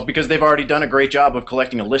 Well, because they've already done a great job of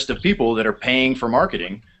collecting a list of people that are paying for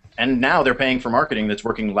marketing, and now they're paying for marketing that's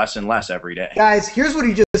working less and less every day. Guys, here's what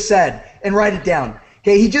he just said, and write it down.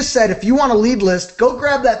 Okay, he just said, if you want a lead list, go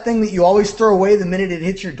grab that thing that you always throw away the minute it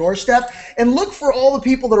hits your doorstep, and look for all the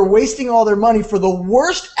people that are wasting all their money for the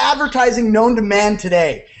worst advertising known to man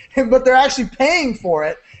today. But they're actually paying for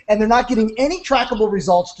it, and they're not getting any trackable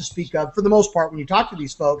results to speak of. For the most part, when you talk to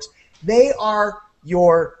these folks, they are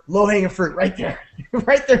your low-hanging fruit right there,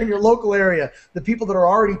 right there in your local area. The people that are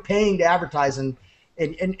already paying to advertise, and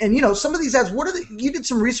some of these ads. You did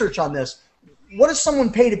some research on this. What does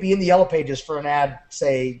someone pay to be in the Yellow Pages for an ad,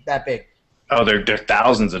 say, that big? Oh, they're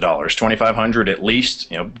thousands of dollars, $2,500 at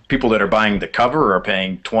least. People that are buying the cover are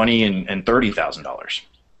paying $20,000 and $30,000.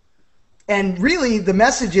 And really, the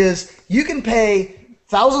message is you can pay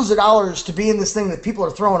thousands of dollars to be in this thing that people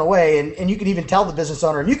are throwing away, and you can even tell the business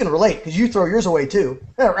owner, and you can relate because you throw yours away too,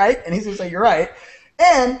 right? And he's going to say, you're right.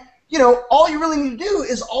 And all you really need to do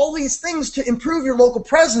is all these things to improve your local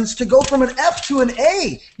presence to go from an F to an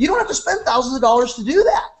A. You don't have to spend thousands of dollars to do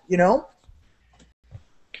that,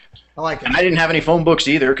 I like it. And I didn't have any phone books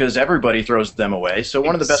either because everybody throws them away. So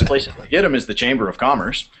one of the best places to get them is the Chamber of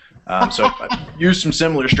Commerce. So I used some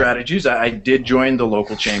similar strategies. I did join the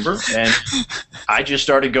local chamber, and I just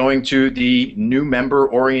started going to the new member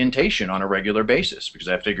orientation on a regular basis because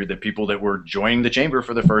I figured that people that were joining the chamber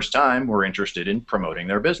for the first time were interested in promoting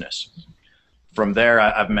their business. From there,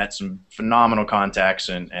 I've met some phenomenal contacts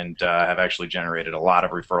and have actually generated a lot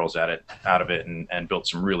of referrals out of it and built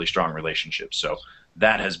some really strong relationships. So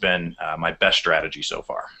that has been my best strategy so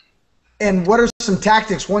far. And what are some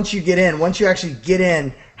tactics once you get in? Once you actually get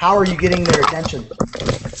in, how are you getting their attention?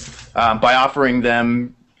 By offering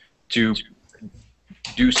them to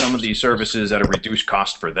do some of these services at a reduced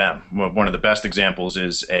cost for them. One of the best examples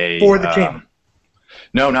is for the chamber.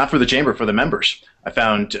 No, not for the chamber, for the members. I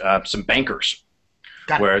found some bankers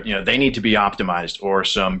where they need to be optimized, or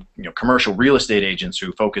some commercial real estate agents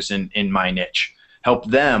who focus in my niche. Help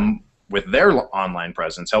them with their online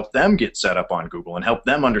presence, help them get set up on Google, and help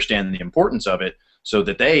them understand the importance of it so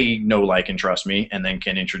that they know, like, and trust me, and then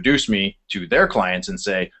can introduce me to their clients and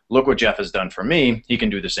say, look what Jeff has done for me. He can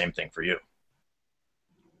do the same thing for you.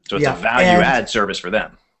 So it's a value add service for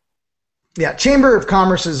them. Yeah, Chamber of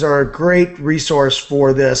Commerces are a great resource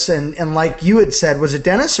for this. And like you had said, was it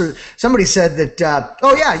Dennis or somebody said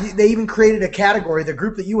that, they even created a category. The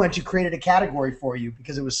group that you went to created a category for you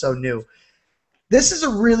because it was so new. this is a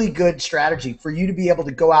really good strategy for you to be able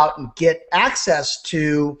to go out and get access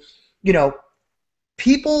to, you know,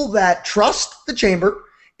 people that trust the chamber.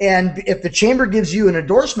 And if the chamber gives you an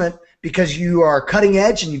endorsement because you are cutting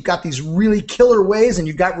edge and you've got these really killer ways and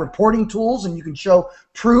you've got reporting tools and you can show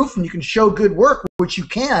proof and you can show good work, which you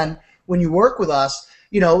can when you work with us,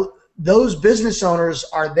 you know, those business owners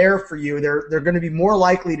are there for you. They're going to be more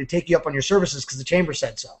likely to take you up on your services because the chamber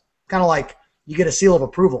said so. Kind of like you get a seal of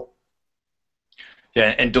approval.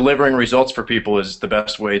 Yeah, and delivering results for people is the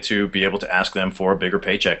best way to be able to ask them for a bigger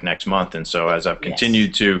paycheck next month. And so as I've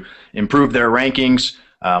continued to improve their rankings,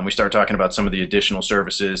 we start talking about some of the additional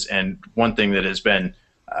services. And one thing that has been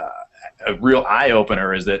a real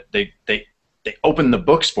eye-opener is that they open the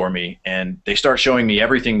books for me and they start showing me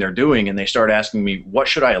everything they're doing, and they start asking me, what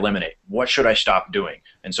should I eliminate? What should I stop doing?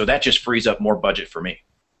 And so that just frees up more budget for me.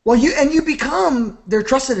 Well, you become their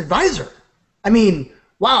trusted advisor. I mean,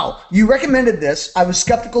 wow, you recommended this. I was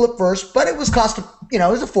skeptical at first, but it was it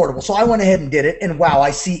was affordable. So I went ahead and did it, and wow,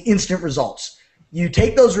 I see instant results. You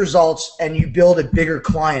take those results and you build a bigger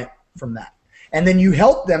client from that. And then you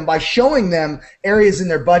help them by showing them areas in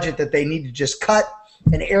their budget that they need to just cut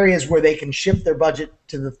and areas where they can shift their budget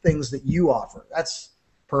to the things that you offer. That's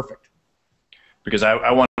perfect. Because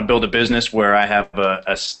I want to build a business where I have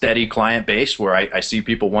a steady client base, where I see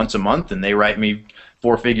people once a month and they write me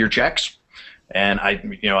 4-figure checks. And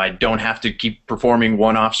I don't have to keep performing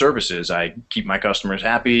one-off services. I keep my customers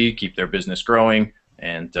happy, keep their business growing,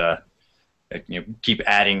 and keep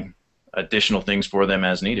adding additional things for them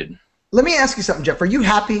as needed. Let me ask you something, Jeff. Are you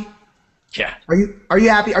happy? Yeah. Are you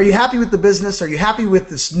happy? Are you happy with the business? Are you happy with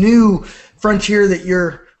this new frontier that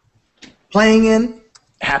you're playing in?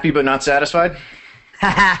 Happy but not satisfied.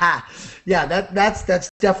 Yeah, that's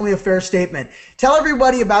definitely a fair statement. Tell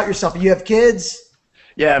everybody about yourself. You have kids?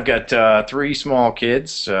 Yeah, I've got 3 small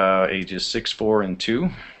kids, ages 6, 4, and 2.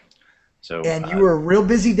 So. And you were a real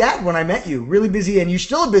busy dad when I met you. Really busy, and you're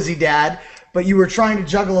still a busy dad, but you were trying to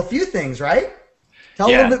juggle a few things, right? Tell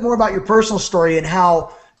a little bit more about your personal story and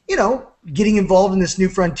how, getting involved in this new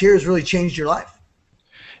frontier has really changed your life.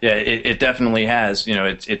 Yeah, it definitely has.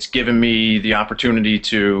 It's given me the opportunity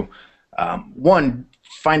to, one,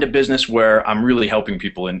 find a business where I'm really helping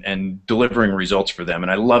people and delivering results for them.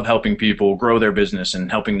 And I love helping people grow their business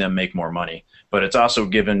and helping them make more money. But it's also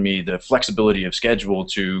given me the flexibility of schedule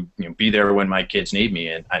to be there when my kids need me.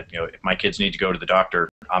 And if my kids need to go to the doctor,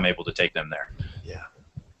 I'm able to take them there. Yeah.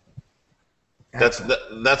 That's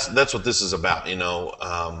what this is about. We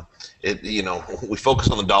focus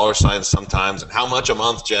on the dollar signs sometimes and how much a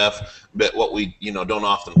month, Jeff, but what we don't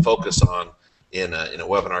often focus on in a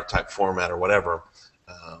webinar type format or whatever.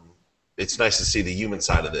 It's nice to see the human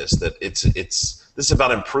side of this. That this is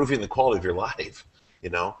about improving the quality of your life.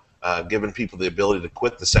 Giving people the ability to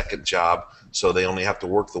quit the second job so they only have to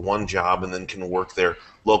work the one job and then can work their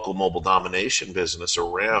local mobile domination business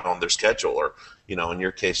around their schedule, or in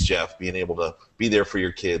your case, Jeff, being able to be there for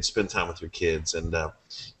your kids, spend time with your kids, and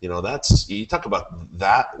that's, you talk about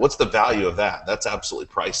that. What's the value of that? That's absolutely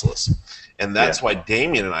priceless, and that's why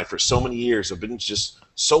Damien and I, for so many years, have been just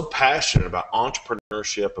so passionate about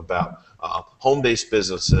entrepreneurship, about home-based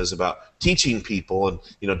businesses, about teaching people. And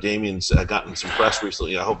Damien's gotten some press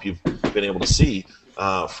recently. I hope you've been able to see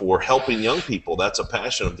for helping young people. That's a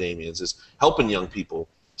passion of Damien's, is helping young people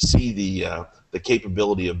see the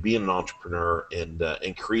capability of being an entrepreneur and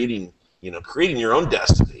creating your own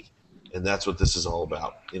destiny. And that's what this is all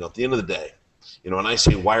about. At the end of the day, when I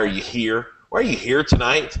say, why are you here? Why are you here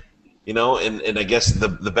tonight? And I guess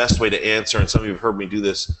the best way to answer, and some of you have heard me do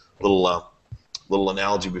this little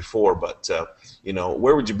analogy before, but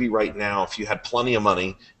where would you be right now if you had plenty of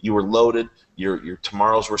money, you were loaded, your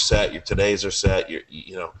tomorrows were set, your todays are set,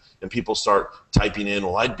 and people start typing in,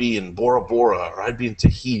 well, I'd be in Bora Bora, or I'd be in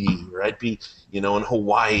Tahiti, or I'd be in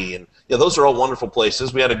Hawaii, and those are all wonderful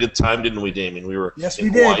places. We had a good time, didn't we, Damien? We were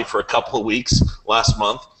in Hawaii for a couple of weeks last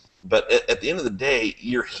month. But at the end of the day,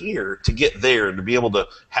 you're here to get there and to be able to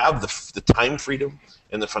have the time freedom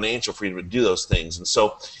and the financial freedom to do those things. And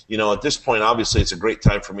so, at this point, obviously, it's a great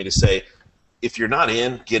time for me to say, if you're not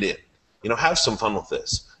in, get in. Have some fun with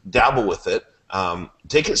this. Dabble with it.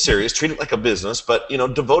 Take it serious. Treat it like a business. But,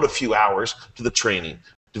 devote a few hours to the training.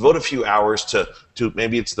 Devote a few hours to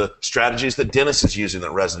maybe it's the strategies that Dennis is using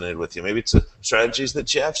that resonated with you. Maybe it's the strategies that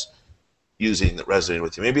Jeff's using that resonated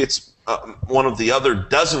with you. Maybe it's one of the other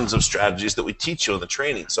dozens of strategies that we teach you in the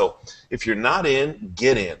training. So if you're not in,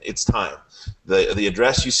 get in. It's time. The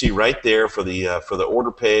address you see right there for the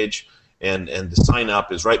order page and to sign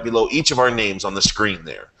up is right below each of our names on the screen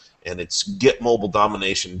there. And it's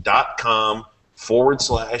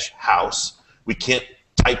getmobiledomination.com/house. We can't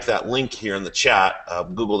type that link here in the chat.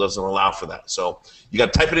 Google doesn't allow for that. So you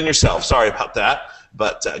got to type it in yourself. Sorry about that.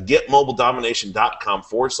 But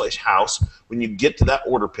getmobiledomination.com/house. When you get to that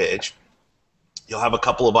order page, you'll have a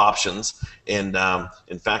couple of options. And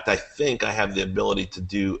in fact, I think I have the ability to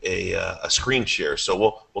do a screen share.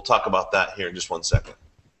 So we'll talk about that here in just 1 second.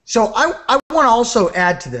 So I want to also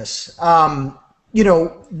add to this. You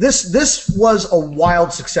know, this was a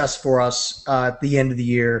wild success for us at the end of the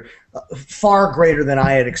year, far greater than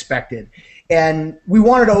I had expected. And we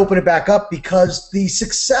wanted to open it back up because the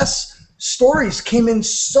success stories came in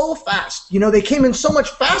so fast. You know, they came in so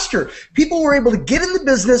much faster. People were able to get in the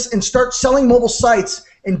business and start selling mobile sites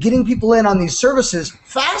and getting people in on these services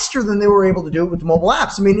faster than they were able to do it with the mobile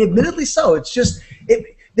apps. I mean, admittedly so. It's just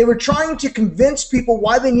they were trying to convince people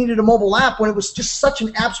why they needed a mobile app when it was just such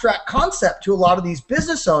an abstract concept to a lot of these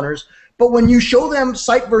business owners. But when you show them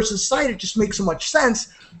site versus site, it just makes so much sense.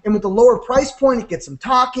 And with the lower price point, it gets them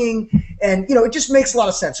talking. And, you know, it just makes a lot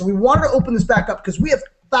of sense. So we wanted to open this back up because we have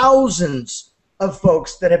thousands of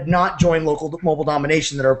folks that have not joined Local Mobile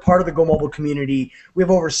Domination that are part of the Go Mobile community. We have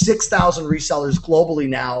over 6,000 resellers globally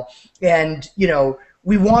now. And, you know,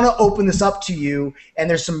 we want to open this up to you, and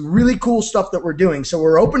there's some really cool stuff that we're doing. So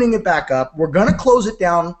we're opening it back up. We're going to close it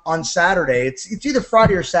down on Saturday. It's either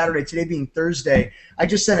Friday or Saturday, today being Thursday. I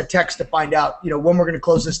just sent a text to find out, you know, when we're going to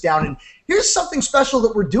close this down. And here's something special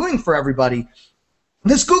that we're doing for everybody.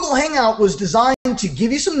 This Google Hangout was designed to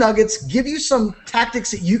give you some nuggets, give you some tactics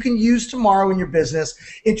that you can use tomorrow in your business,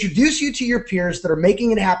 introduce you to your peers that are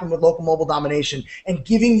making it happen with Local Mobile Domination, and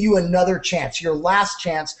giving you another chance, your last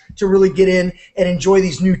chance to really get in and enjoy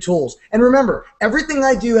these new tools. And remember, everything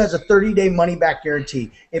I do has a 30-day money-back guarantee.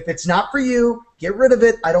 If it's not for you, get rid of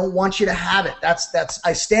it. I don't want you to have it.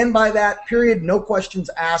 I stand by that, period, no questions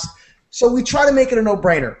asked. So we try to make it a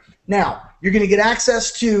no-brainer. Now, you're going to get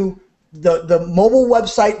access to the mobile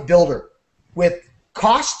website builder with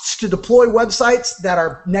costs to deploy websites that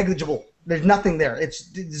are negligible. There's nothing there.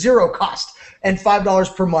 It's zero cost, and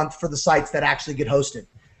 $5 per month for the sites that actually get hosted.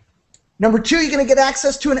 Number two, you're going to get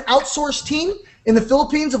access to an outsourced team in the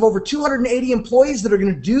Philippines of over 280 employees that are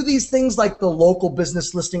going to do these things like the local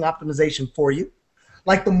business listing optimization for you,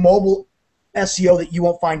 like the mobile SEO that you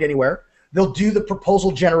won't find anywhere. They'll do the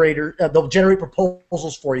proposal generator. They'll generate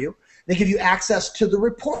proposals for you. They give you access to the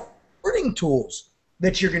reporting tools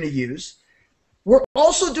that you're going to use. We're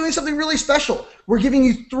also doing something really special. We're giving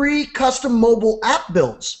you 3 custom mobile app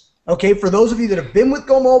builds. Okay, for those of you that have been with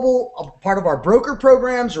Go Mobile, a part of our broker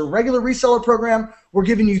programs or regular reseller program, we're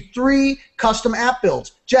giving you 3 custom app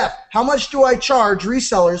builds. Jeff, how much do I charge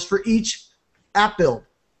resellers for each app build?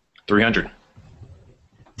 $300.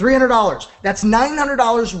 $300. That's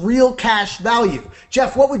 $900 real cash value.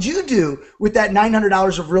 Jeff, what would you do with that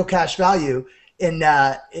 $900 of real cash value? And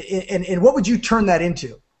what would you turn that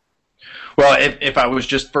into? Well, if I was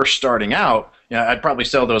just first starting out, I'd probably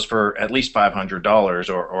sell those for at least $500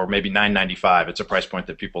 or maybe $995. It's a price point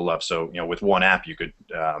that people love. So, with one app you could,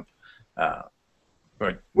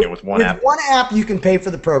 with one app you can pay for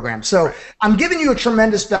the program. So I'm giving you a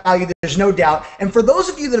tremendous value. There's no doubt. And for those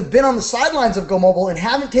of you that have been on the sidelines of Go Mobile and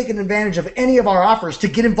haven't taken advantage of any of our offers to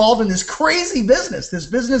get involved in this crazy business, this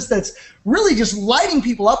business that's really just lighting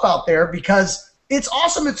people up out there because it's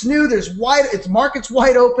awesome. It's new. Its market's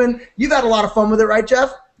wide open. You've had a lot of fun with it, right,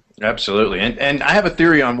 Jeff? Absolutely. And I have a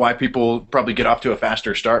theory on why people probably get off to a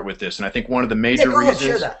faster start with this. And I think one of the major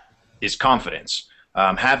reasons is confidence.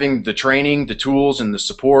 Having the training, the tools, and the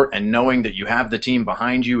support, and knowing that you have the team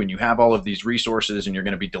behind you and you have all of these resources and you're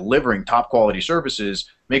going to be delivering top quality services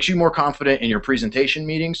makes you more confident in your presentation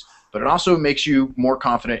meetings, but it also makes you more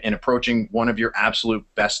confident in approaching one of your absolute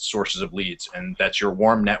best sources of leads, and that's your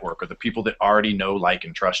warm network or the people that already know, like,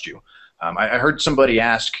 and trust you. I heard somebody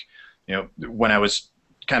ask, when I was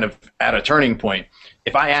kind of at a turning point,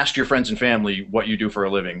 if I asked your friends and family what you do for a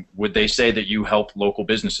living, would they say that you help local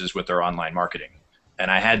businesses with their online marketing? And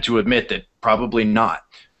I had to admit that probably not.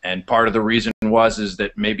 And part of the reason is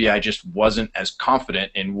that maybe I just wasn't as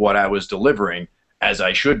confident in what I was delivering as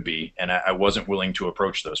I should be, and I wasn't willing to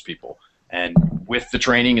approach those people. And with the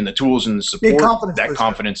training and the tools and the support, that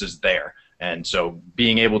confidence is there. And so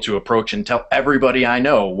being able to approach and tell everybody I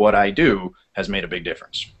know what I do has made a big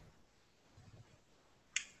difference.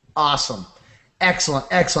 Awesome. Excellent,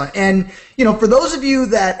 excellent. And, for those of you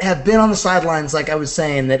that have been on the sidelines, like I was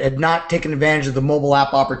saying, that had not taken advantage of the mobile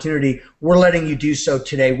app opportunity, we're letting you do so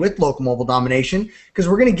today with Local Mobile Domination because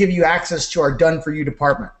we're going to give you access to our Done For You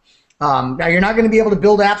department. Now, you're not going to be able to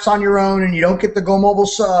build apps on your own, and you don't get the Go Mobile.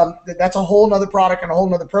 That's a whole other product and a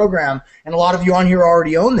whole other program, and a lot of you on here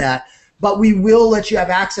already own that. but we will let you have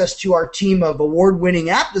access to our team of award-winning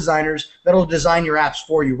app designers that'll design your apps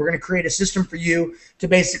for you. We're going to create a system for you to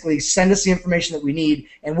basically send us the information that we need,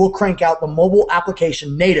 and we'll crank out the mobile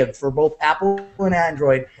application native for both Apple and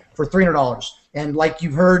Android for $300. And like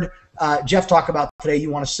you've heard Jeff talk about today, you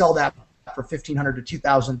want to sell that for $1,500 to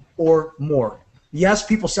 $2,000 or more. Yes,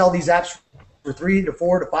 people sell these apps for $3,000 to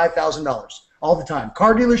 $4,000 to $5,000 all the time.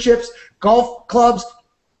 Car dealerships, golf clubs.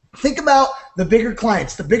 Think about the bigger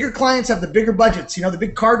clients. The bigger clients have the bigger budgets, the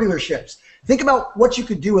big car dealerships. Think about what you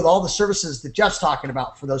could do with all the services that Jeff's talking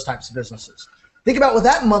about for those types of businesses. Think about what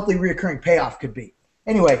that monthly recurring payoff could be.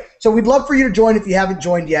 Anyway, so we'd love for you to join if you haven't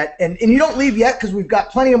joined yet. And you don't leave yet because we've got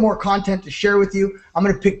plenty of more content to share with you. I'm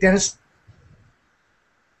going to pick Dennis'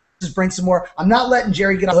 brain some more. I'm not letting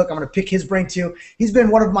Jerry get on the hook. I'm going to pick his brain too. He's been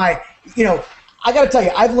one of my, I got to tell you,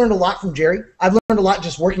 I've learned a lot from Jerry. I've learned a lot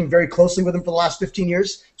just working very closely with him for the last 15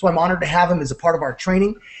 years. So I'm honored to have him as a part of our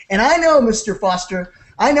training. And I know, Mr. Foster,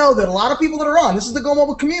 I know that a lot of people that are on, this is the Go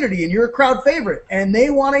Mobile community, and you're a crowd favorite, and they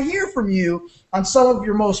want to hear from you on some of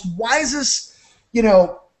your most wisest, give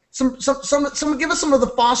us some of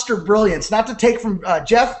the Foster brilliance. Not to take from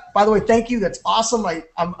Jeff, by the way, thank you. That's awesome.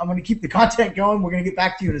 I'm going to keep the content going. We're going to get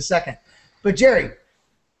back to you in a second. But Jerry,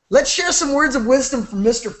 let's share some words of wisdom from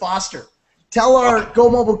Mr. Foster. Tell our Go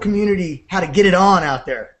Mobile community how to get it on out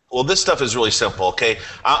there. Well, this stuff is really simple, okay?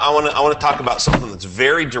 I want to talk about something that's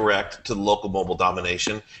very direct to the local mobile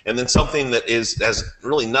domination, and then something that has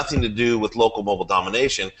really nothing to do with local mobile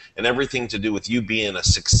domination and everything to do with you being a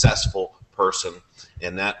successful person,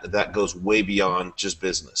 and that goes way beyond just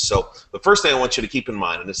business. So the first thing I want you to keep in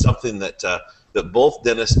mind, and it's something that that both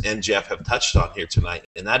Dennis and Jeff have touched on here tonight,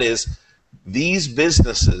 and that is these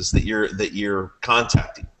businesses that you're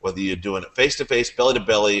contacting, whether you're doing it face-to-face,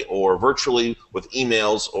 belly-to-belly, or virtually with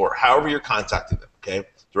emails, or however you're contacting them, okay,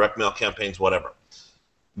 direct mail campaigns, whatever.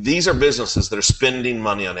 These are businesses that are spending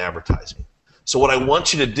money on advertising. So what I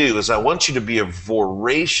want you to do is I want you to be a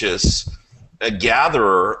voracious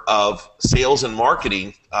gatherer of sales and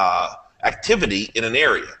marketing activity in an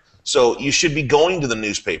area. So you should be going to the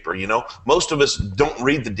newspaper. Most of us don't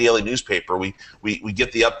read the daily newspaper. We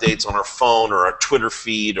get the updates on our phone or our Twitter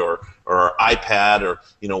feed or our iPad or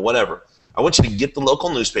whatever. I want you to get the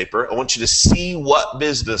local newspaper. I want you to see what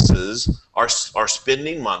businesses are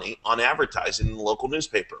spending money on advertising in the local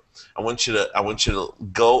newspaper. I want you to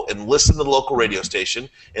go and listen to the local radio station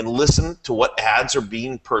and listen to what ads are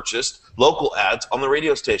being purchased, local ads on the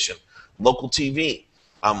radio station, local TV.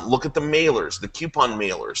 Look at the mailers, the coupon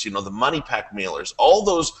mailers, the money pack mailers, all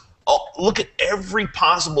those. Look at every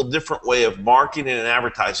possible different way of marketing and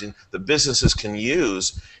advertising that businesses can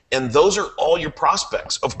use, and those are all your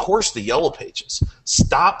prospects. Of course, the yellow pages.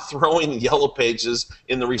 Stop throwing yellow pages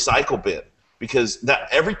in the recycle bin, because that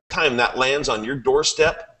every time that lands on your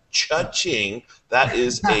doorstep, cha-ching, that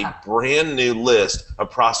is a brand new list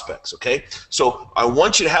of prospects, okay? So I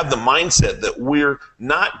want you to have the mindset that we're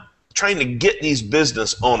not trying to get these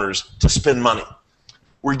business owners to spend money.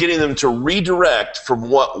 We're getting them to redirect from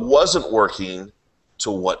what wasn't working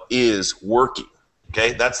to what is working.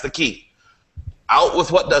 Okay, that's the key. Out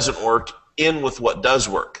with what doesn't work, in with what does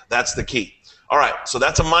work. That's the key. All right, so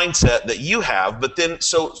that's a mindset that you have, but then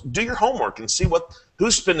so do your homework and see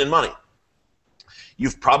who's spending money.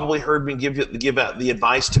 You've probably heard me give out the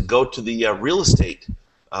advice to go to the real estate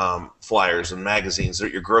flyers and magazines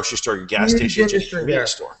at your grocery store, your gas station, your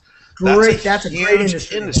convenience store. That's a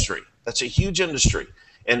great industry. That's a huge industry.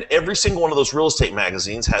 And every single one of those real estate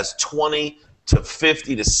magazines has 20 to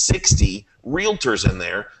 50 to 60 realtors in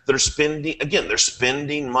there that are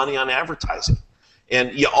spending money on advertising.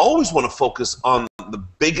 And you always want to focus on the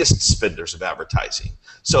biggest spenders of advertising.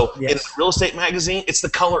 So in the real estate magazine, it's the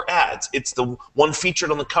color ads. It's the one featured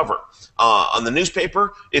on the cover. On the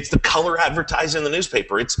newspaper, it's the color advertising in the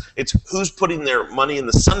newspaper. It's who's putting their money in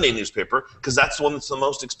the Sunday newspaper, because that's the one that's the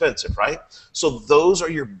most expensive, right? So those are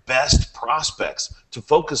your best prospects to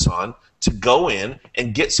focus on, to go in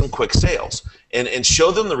and get some quick sales and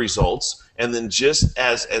show them the results. And then just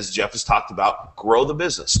as Jeff has talked about, grow the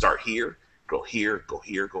business. Start here. Go here, go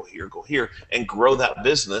here, go here, go here, and grow that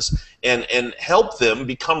business and help them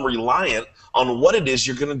become reliant on what it is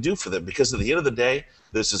you're going to do for them. Because at the end of the day,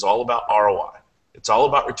 this is all about ROI. It's all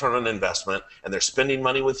about return on investment, and they're spending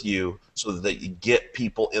money with you so that you get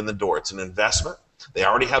people in the door. It's an investment. They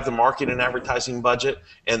already have the marketing and advertising budget,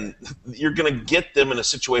 and you're going to get them in a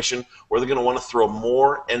situation where they're going to want to throw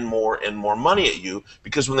more and more and more money at you,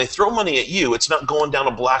 because when they throw money at you, it's not going down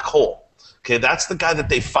a black hole. Okay, that's the guy that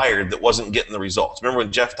they fired that wasn't getting the results. Remember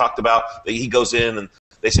when Jeff talked about that he goes in and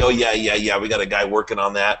they say, oh, yeah, we got a guy working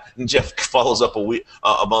on that. And Jeff follows up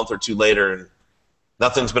a month or two later and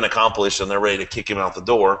Nothing's been accomplished, and they're ready to kick him out the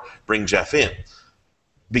door, bring Jeff in.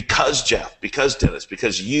 Because Jeff, because Dennis,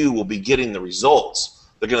 because you will be getting the results,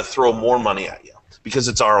 they're going to throw more money at you because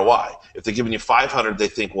it's ROI. If they're giving you 500, they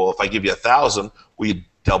think, well, if I give you 1,000, will you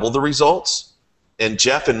double the results? And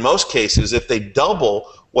Jeff, in most cases, if they double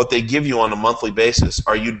what they give you on a monthly basis,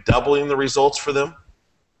 are you doubling the results for them?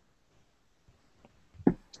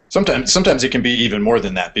 Sometimes it can be even more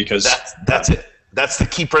than that because that's it. That's the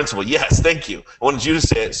key principle. Yes, thank you. I wanted you to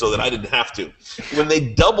say it so that I didn't have to. When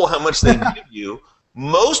they double how much they give you,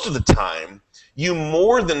 most of the time, you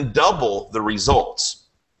more than double the results.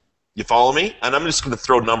 You follow me? And I'm just going to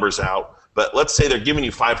throw numbers out, but let's say they're giving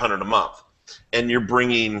you $500 a month, and you're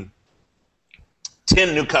bringing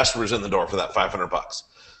 10 new customers in the door for that $500.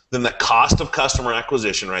 Then the cost of customer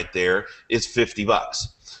acquisition right there is $50.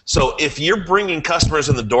 So if you're bringing customers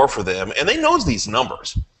in the door for them, and they know these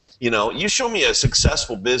numbers, you show me a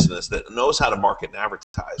successful business that knows how to market and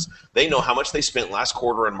advertise. They know how much they spent last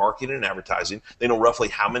quarter on marketing and advertising. They know roughly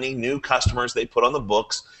how many new customers they put on the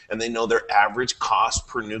books, and they know their average cost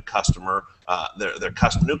per new customer, their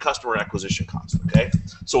new customer acquisition cost. Okay,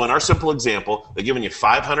 so in our simple example, they're giving you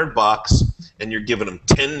 $500, and you're giving them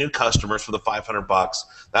 10 new customers for the $500.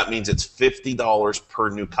 That means it's $50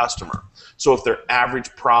 per new customer. So if their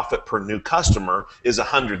average profit per new customer is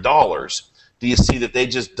 $100. Do you see that they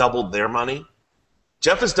just doubled their money?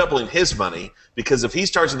 Jeff is doubling his money because if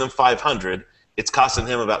he's charging them $500, it's costing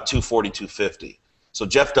him about $240, $250. So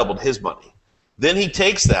Jeff doubled his money. Then he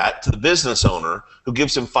takes that to the business owner who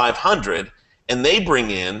gives him $500, and they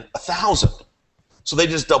bring in $1,000. So they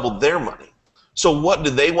just doubled their money. So what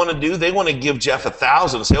do they want to do? They want to give Jeff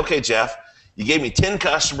 $1,000 and say, okay, Jeff, you gave me 10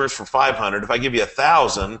 customers for $500. If I give you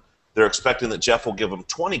 $1,000, they're expecting that Jeff will give them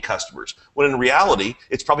 20 customers, when in reality,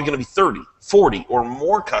 it's probably going to be 30, 40, or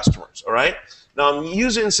more customers, all right? Now, I'm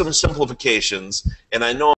using some simplifications, and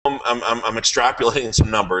I know I'm extrapolating some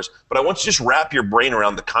numbers, but I want you to just wrap your brain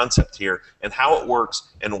around the concept here and how it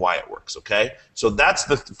works and why it works, okay? So that's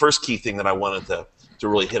the first key thing that I wanted to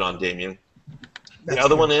really hit on, Damien. The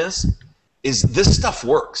other one is this stuff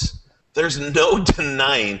works. There's no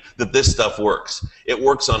denying that this stuff works. It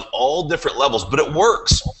works on all different levels, but it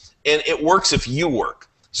works. And it works if you work.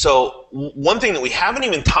 So one thing that we haven't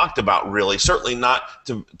even talked about really, certainly not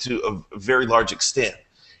to a very large extent,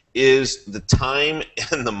 is the time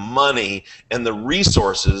and the money and the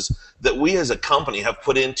resources that we as a company have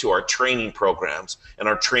put into our training programs and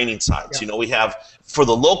our training sites. Yeah. We have, for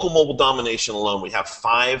the local mobile domination alone, we have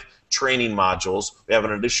 5 training modules. We have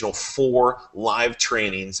an additional 4 live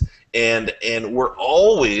trainings. And we're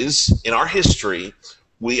always, in our history,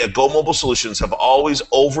 we at Go Mobile Solutions have always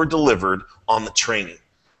over-delivered on the training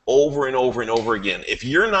over and over and over again. If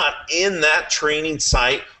you're not in that training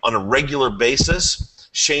site on a regular basis,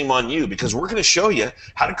 shame on you, because we're going to show you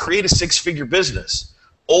how to create a 6-figure business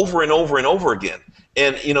over and over and over again.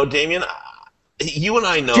 And, Damien, you and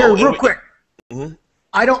I know... Jared, real quick. Mm-hmm.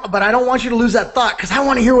 I don't want you to lose that thought because I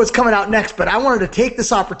want to hear what's coming out next, but I wanted to take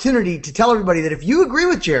this opportunity to tell everybody that if you agree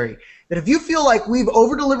with Jerry, that if you feel like we've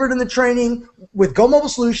over-delivered in the training with Go Mobile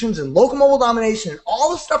Solutions and local mobile domination and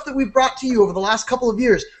all the stuff that we've brought to you over the last couple of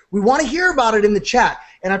years, we want to hear about it in the chat.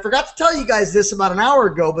 And I forgot to tell you guys this about an hour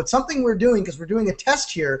ago, but something we're doing, because we're doing a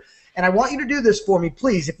test here, and I want you to do this for me,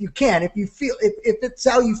 please, if you can, if it's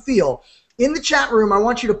how you feel. In the chat room, I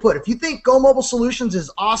want you to put, if you think Go Mobile Solutions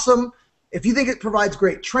is awesome, if you think it provides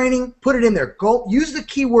great training, put it in there. Go use the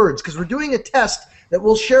keywords, because we're doing a test that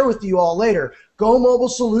we'll share with you all later. Go Mobile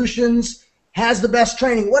Solutions has the best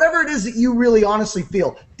training. Whatever it is that you really honestly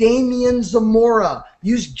feel. Damien Zamora.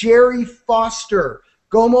 Use Jerry Foster.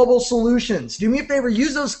 Go Mobile Solutions. Do me a favor.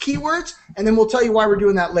 Use those keywords, and then we'll tell you why we're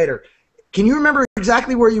doing that later. Can you remember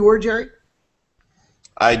exactly where you were, Jerry?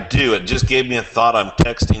 I do. It just gave me a thought. I'm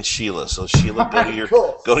texting Sheila. So Sheila, go to your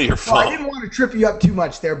go to your phone. Well, I didn't want to trip you up too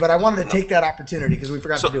much there, but I wanted to take that opportunity because we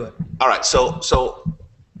forgot to do it. All right. So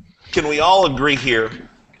can we all agree here?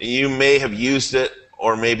 You may have used it,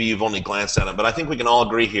 or maybe you've only glanced at it, but I think we can all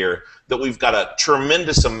agree here that we've got a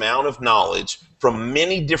tremendous amount of knowledge from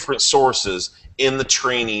many different sources in the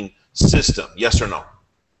training system. Yes or no?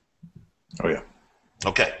 Oh, yeah.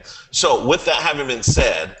 Okay. So with that having been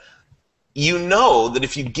said, you know that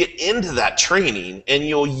if you get into that training and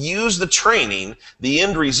you'll use the training, the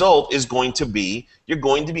end result is going to be you're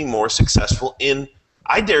going to be more successful in,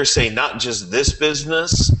 I dare say, not just this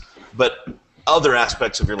business, but other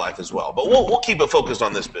aspects of your life as well. But we'll keep it focused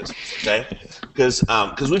on this business, okay? Because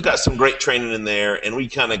we've got some great training in there, and we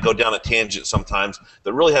kind of go down a tangent sometimes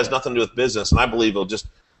that really has nothing to do with business, and I believe it'll just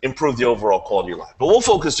improve the overall quality of your life. But we'll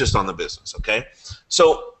focus just on the business, okay?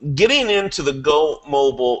 So getting into the Go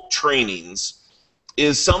Mobile trainings,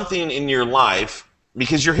 is something in your life,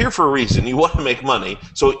 because you're here for a reason. You want to make money.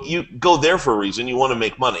 So you go there for a reason. You want to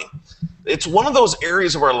make money. It's one of those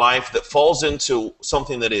areas of our life that falls into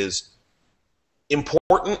something that is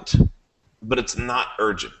important, but it's not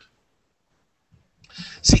urgent.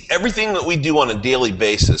 See, everything that we do on a daily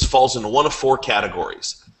basis falls into one of four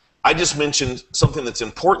categories. I just mentioned something that's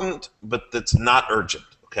important, but that's not urgent,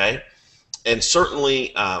 okay? And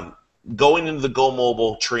certainly going into the Go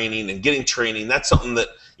Mobile training and getting training, that's something that,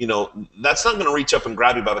 that's not going to reach up and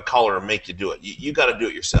grab you by the collar and make you do it. You got to do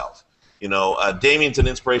it yourself. Damien's an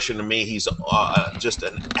inspiration to me. He's just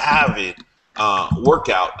an avid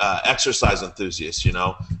workout exercise enthusiast.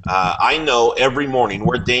 I know every morning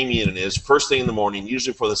where Damien is, first thing in the morning,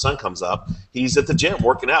 usually before the sun comes up, he's at the gym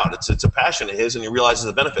working out. It's a passion of his, and he realizes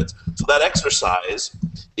the benefits. So that exercise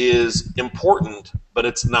is important, but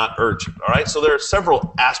it's not urgent. All right. So there are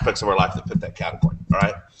several aspects of our life that fit that category. All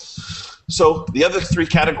right. So the other three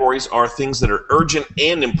categories are things that are urgent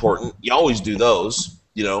and important. You always do those.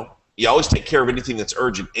 You always take care of anything that's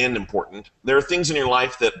urgent and important. There are things in your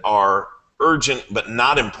life that are urgent but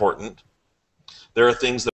not important. There are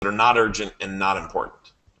things that are not urgent and not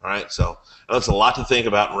important. All right, so that's a lot to think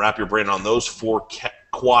about and wrap your brain on those four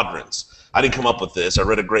quadrants. I didn't come up with this. I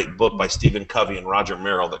read a great book by Stephen Covey and Roger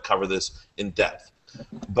Merrill that cover this in depth.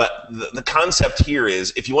 But the concept here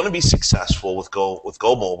is, if you want to be successful with Go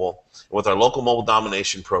Mobile, with our local mobile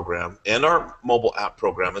domination program and our mobile app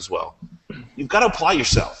program as well, you've got to apply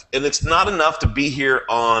yourself. And it's not enough to be here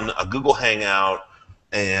on a Google Hangout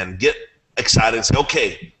and get excited and say,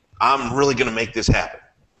 okay, I'm really going to make this happen.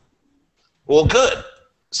 Well, good.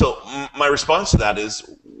 So my response to that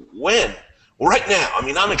is, when? Well, right now.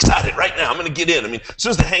 I'm excited right now. I'm going to get in. As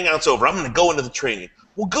soon as the Hangout's over, I'm going to go into the training.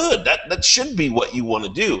 Well, good. That should be what you want to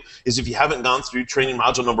do, is if you haven't gone through training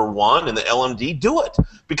module number 1 in the LMD, do it.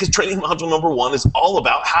 Because training module number 1 is all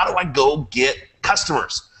about, how do I go get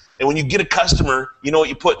customers? And when you get a customer, you know what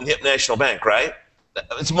you put in Hip National Bank, right?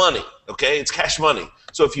 It's money, okay? It's cash money.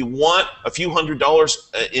 So if you want a few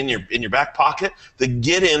 $100s in your back pocket, then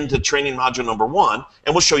get into training module number 1,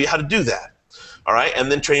 and we'll show you how to do that. All right?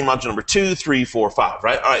 And then training module number 2, 3, 4, 5,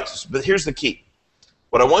 right? All right, but here's the key.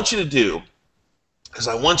 What I want you to do is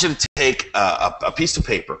I want you to take a piece of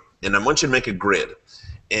paper, and I want you to make a grid.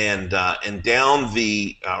 And down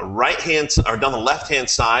the down the left-hand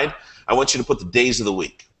side, I want you to put the days of the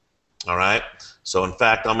week. All right? So in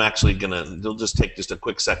fact, I'm actually it'll just take just a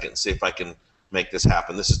quick second and see if I can make this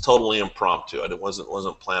happen. This is totally impromptu. I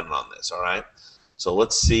wasn't planning on this, all right? So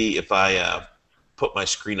let's see if I put my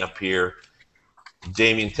screen up here.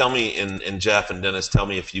 Damien, tell me, and Jeff and Dennis, tell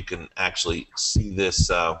me if you can actually see this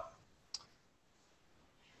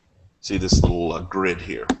little grid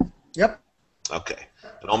here. Yep. Okay.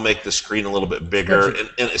 And I'll make the screen a little bit bigger.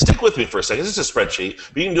 And stick with me for a second. This is a spreadsheet,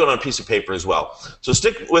 but you can do it on a piece of paper as well. So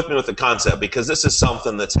stick with me with the concept, because this is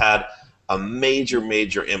something that's had a major,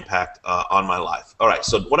 major impact on my life. All right,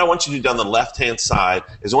 so what I want you to do down the left-hand side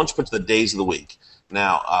is I want you to put the days of the week.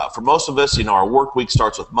 Now, for most of us, our work week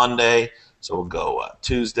starts with Monday, so we'll go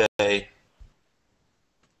Tuesday.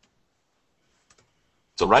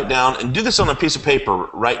 So write down, and do this on a piece of paper,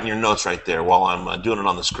 write in your notes right there while I'm doing it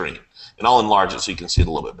on the screen. And I'll enlarge it so you can see it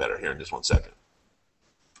a little bit better here in just 1 second.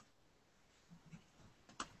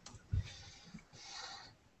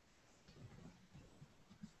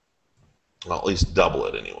 Well, at least double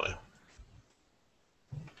it anyway.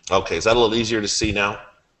 Okay, is that a little easier to see now?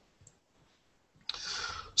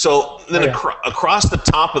 So then across the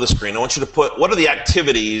top of the screen, I want you to put, what are the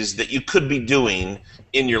activities that you could be doing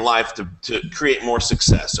in your life to create more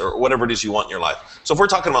success, or whatever it is you want in your life. So if we're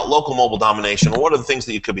talking about local mobile domination, what are the things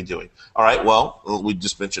that you could be doing? All right, well, we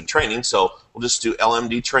just mentioned training, so we'll just do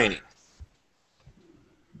LMD training.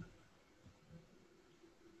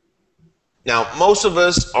 Now, most of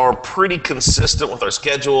us are pretty consistent with our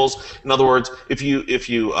schedules. In other words, if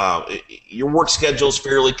your work schedule is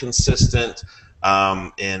fairly consistent,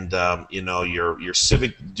 your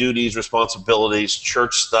civic duties, responsibilities,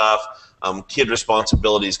 church stuff, kid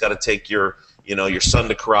responsibilities, got to take your son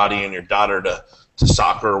to karate and your daughter to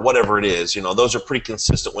soccer, or whatever it is. Those are pretty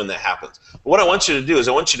consistent when that happens. But what I want you to do is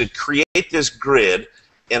I want you to create this grid,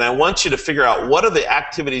 and I want you to figure out what are the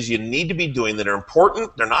activities you need to be doing that are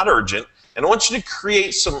important, they're not urgent, and I want you to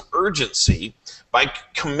create some urgency by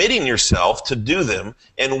committing yourself to do them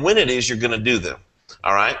and when it is you're going to do them.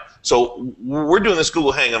 All right? So we're doing this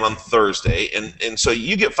Google Hangout on Thursday, and so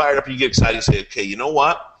you get fired up, you get excited, you say, okay, you know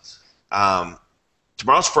what?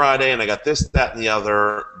 Tomorrow's Friday, and I got this, that, and the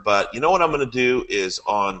other, but you know what I'm going to do is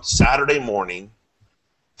on Saturday morning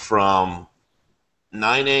from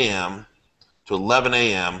 9 a.m. to 11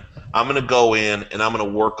 a.m., I'm going to go in and I'm going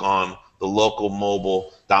to work on the local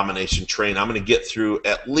mobile domination training. I'm going to get through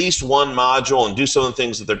at least one module and do some of the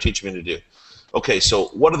things that they're teaching me to do. Okay, so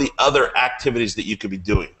what are the other activities that you could be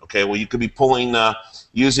doing? Okay, well, you could be pulling,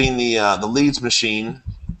 using the leads machine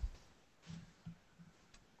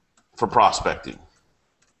for prospecting.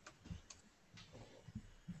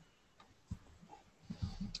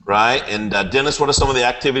 Right? And Dennis, what are some of the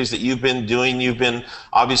activities that you've been doing? You've been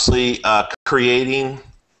obviously creating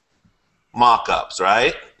mock-ups,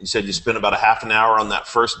 right? You said you spent about a half an hour on that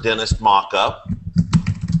first dentist mock-up.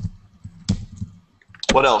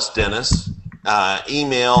 What else, Dennis?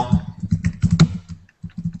 Email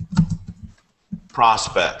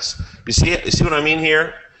prospects. You see what I mean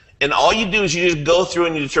here? And all you do is you just go through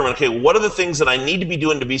and you determine, okay, what are the things that I need to be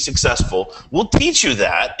doing to be successful? We'll teach you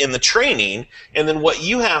that in the training, and then what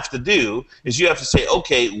you have to do is you have to say,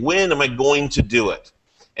 okay, when am I going to do it?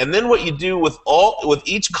 And then what you do with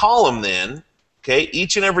each column then, okay,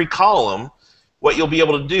 each and every column, what you'll be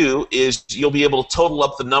able to do is you'll be able to total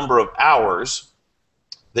up the number of hours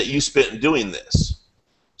that you spent doing this.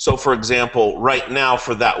 So for example, right now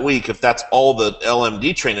for that week, if that's all the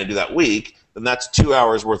LMD training I do that week, then that's 2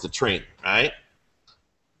 hours worth of training, right?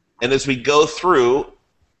 And as we go through,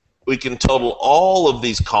 we can total all of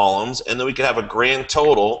these columns, and then we can have a grand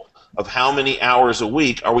total of how many hours a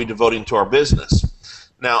week are we devoting to our business.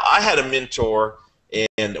 Now, I had a mentor,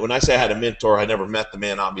 and when I say I had a mentor, I never met the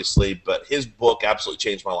man, obviously, but his book absolutely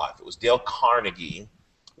changed my life. It was Dale Carnegie,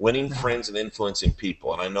 Winning Friends and Influencing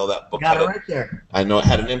People, and I know that book I know it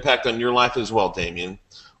had an impact on your life as well, Damien.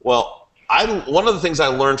 Well, one of the things I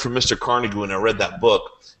learned from Mr. Carnegie when I read that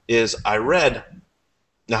book is I read.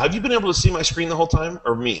 Now, have you been able to see my screen the whole time,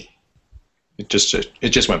 or me? It just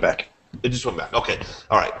went back. It just went back. Okay.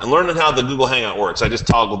 All right. I'm learning how the Google Hangout works. I just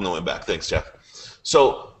toggled and it went back. Thanks, Jeff.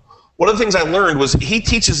 So one of the things I learned was he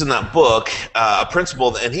teaches in that book a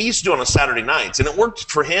principle, and he used to do it on Saturday nights, and it worked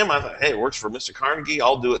for him. I thought, hey, it works for Mr. Carnegie.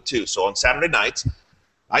 I'll do it too. So on Saturday nights,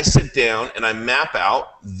 I sit down and I map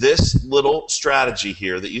out this little strategy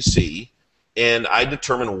here that you see, and I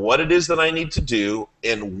determine what it is that I need to do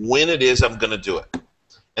and when it is I'm going to do it.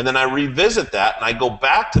 And then I revisit that, and I go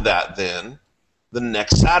back to that then the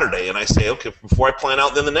next Saturday, and I say, okay, before I plan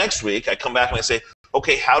out then the next week, I come back and I say,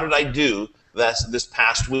 okay, how did I do this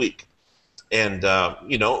past week? And,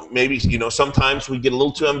 maybe, sometimes we get a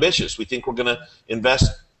little too ambitious. We think we're going to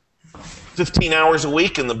invest 15 hours a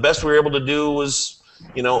week, and the best we were able to do was,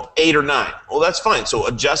 8 or 9. Well, that's fine. So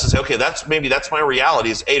adjust and say, okay, that's my reality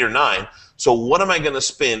is 8 or 9. So what am I going to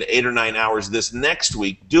spend 8 or 9 hours this next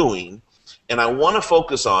week doing? And I want to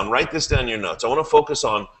focus on, write this down in your notes, I want to focus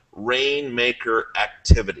on rainmaker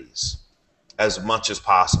activities as much as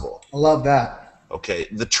possible. I love that. Okay,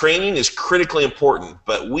 the training is critically important,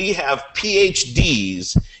 but we have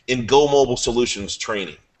PhDs in Go Mobile Solutions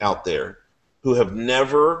training out there who have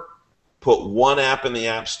never put one app in the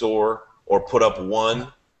App Store or put up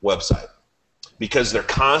one website because they're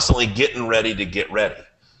constantly getting ready to get ready.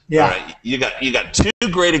 Yeah. All right, you got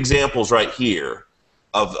two great examples right here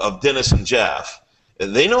of Dennis and Jeff.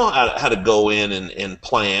 They know how to go in and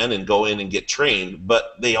plan and go in and get trained,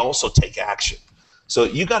 but they also take action. So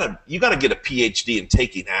you gotta get a PhD in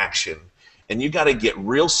taking action, and you gotta get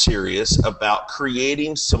real serious about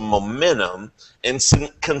creating some momentum and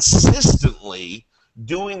consistently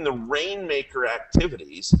doing the rainmaker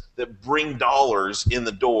activities that bring dollars in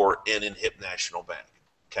the door and in Hip National Bank.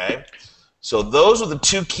 Okay? So those are the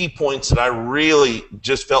two key points that I really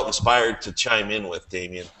just felt inspired to chime in with,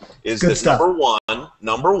 Damien. Is that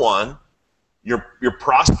number one, your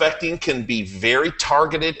prospecting can be very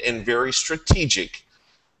targeted and very strategic,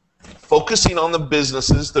 focusing on the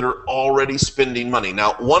businesses that are already spending money.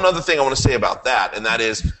 Now, one other thing I want to say about that, and that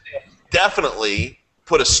is definitely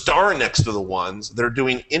put a star next to the ones that are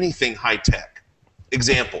doing anything high-tech.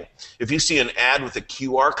 Example, if you see an ad with a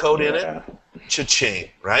QR code in it, cha-ching,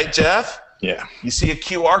 right, Jeff? Yeah. You see a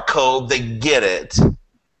QR code, they get it.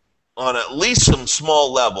 On at least some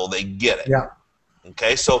small level, they get it. Yeah.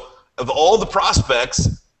 Okay, so of all the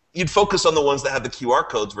prospects, you'd focus on the ones that have the QR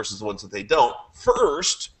codes versus the ones that they don't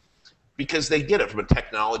first, because they get it from a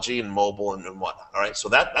technology and mobile and whatnot. All right, so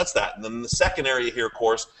that's that. And then the second area here, of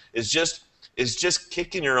course, is just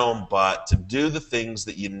kicking your own butt to do the things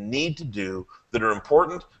that you need to do that are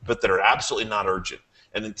important, but that are absolutely not urgent.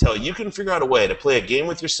 And until you can figure out a way to play a game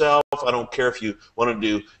with yourself, I don't care if you want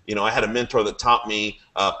to do, I had a mentor that taught me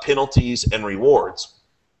penalties and rewards.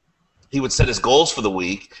 He would set his goals for the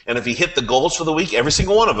week, and if he hit the goals for the week, every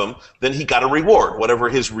single one of them, then he got a reward, whatever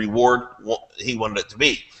his reward he wanted it to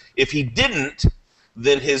be. If he didn't,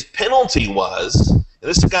 then his penalty was And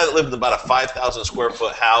this is a guy that lived in about a 5,000 square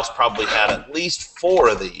foot house, probably had at least 4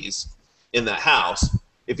 of these in that house.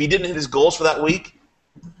 If he didn't hit his goals for that week,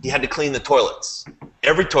 he had to clean the toilets.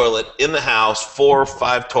 Every toilet in the house, 4 or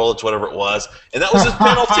 5 toilets, whatever it was, and that was his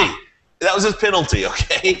penalty. That was his penalty,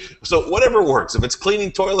 okay? So whatever works. If it's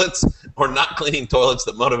cleaning toilets or not cleaning toilets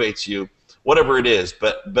that motivates you, whatever it is.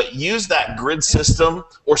 But use that grid system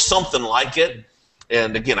or something like it.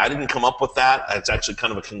 And again, I didn't come up with that. It's actually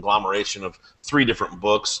kind of a conglomeration of 3 different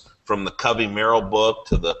books, from the Covey-Merrill book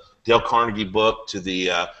to the Dale Carnegie book to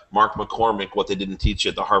the Mark McCormick, What They Didn't Teach You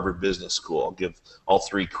at the Harvard Business School. I'll give all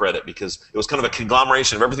 3 credit because it was kind of a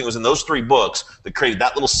conglomeration of everything that was in those 3 books that created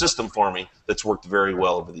that little system for me that's worked very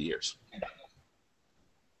well over the years.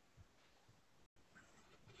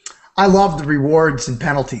 I love the rewards and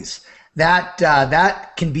penalties.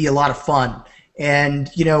 That can be a lot of fun. And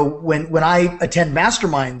when I attend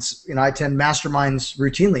masterminds, I attend masterminds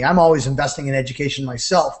routinely. I'm always investing in education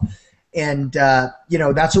myself, and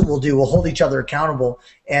that's what we'll do. We'll hold each other accountable.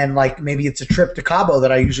 And like maybe it's a trip to Cabo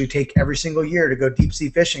that I usually take every single year to go deep sea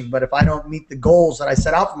fishing. But if I don't meet the goals that I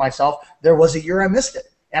set out for myself, there was a year I missed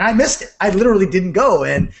it, and I missed it. I literally didn't go,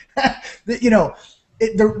 and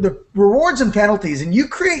the rewards and penalties, and you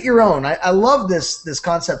create your own. I love this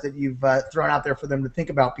concept that you've thrown out there for them to think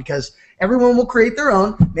about, because everyone will create their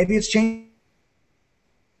own. Maybe it's changing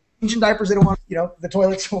diapers. They don't want, the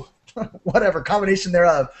toilets, whatever, combination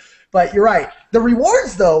thereof. But you're right. The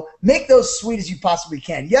rewards, though, make those sweet as you possibly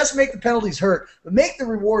can. Yes, make the penalties hurt, but make the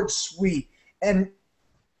rewards sweet and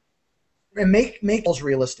make those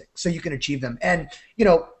realistic so you can achieve them. And,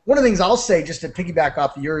 one of the things I'll say, just to piggyback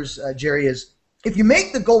off of yours, Jerry, is if you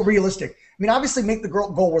make the goal realistic, obviously make the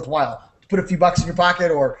goal worthwhile. Put a few bucks in your pocket,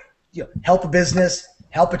 or help a business,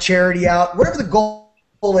 help a charity out, whatever the goal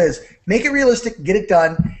is, make it realistic, get it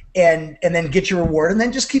done, and then get your reward, and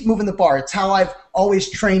then just keep moving the bar. It's how I've always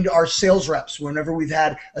trained our sales reps whenever we've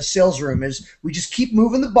had a sales room, is we just keep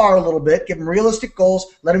moving the bar a little bit, give them realistic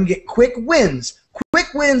goals, let them get quick wins.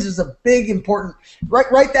 Quick wins is a big important,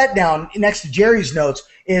 write that down next to Jerry's notes,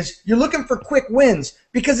 is you're looking for quick wins,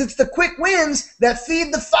 because it's the quick wins that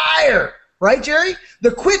feed the fire, right, Jerry?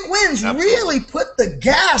 The quick wins really put the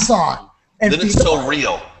gas on. And then it's so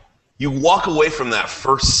real. You walk away from that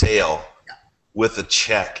first sale with a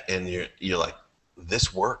check, and you're like,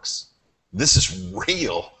 this works. This is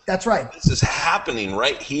real. That's right. This is happening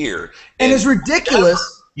right here. And it's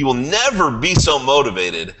ridiculous. You will never be so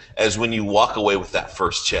motivated as when you walk away with that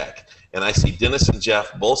first check. And I see Dennis and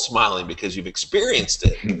Jeff both smiling because you've experienced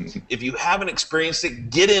it. If you haven't experienced it,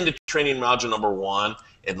 get into training module number 1,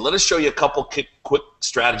 and let us show you a couple quick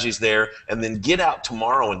strategies there, and then get out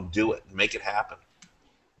tomorrow and do it and make it happen.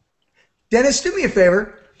 Dennis, do me a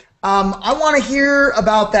favor. I want to hear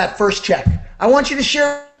about that first check. I want you to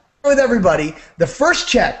share with everybody the first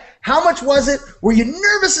check. How much was it? Were you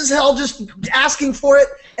nervous as hell just asking for it?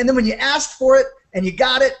 And then when you asked for it and you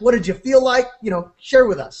got it, what did you feel like? Share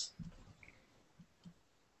with us.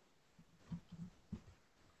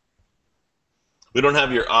 We don't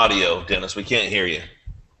have your audio, Dennis. We can't hear you.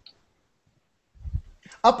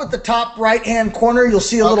 Up at the top right-hand corner, you'll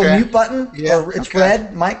see a little mute button. Yeah. Or it's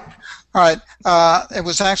red, Mike. All right. It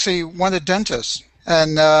was actually one of the dentists,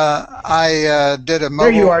 and I did a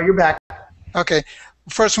mobile. There you are. You're back. Okay.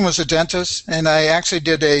 First one was a dentist, and I actually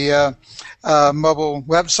did a mobile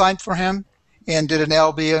website for him and did an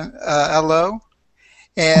LBLO.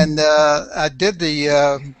 And I did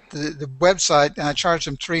the website, and I charged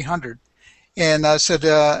him $300. And I said,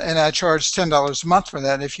 and I charged $10 a month for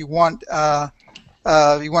that. If you want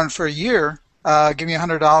it for a year, give me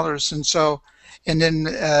 $100. And so, and then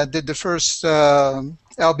did the first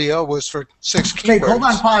LBO was for 6 keywords. Wait, hold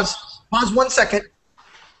on, pause 1 second.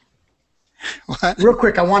 What? Real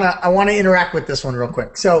quick, I wanna interact with this one real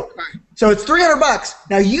quick. So it's $300.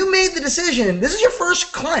 Now you made the decision. This is your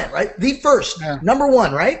first client, right? The first, number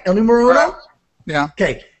 1, right? El numero uno. Right. Yeah.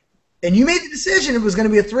 Okay, and you made the decision it was going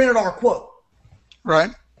to be a $300 quote.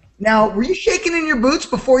 Right. Now, were you shaking in your boots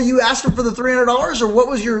before you asked him for the $300, or what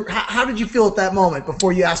was how did you feel at that moment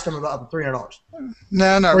before you asked him about the $300?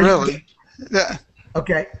 No, not really. Yeah.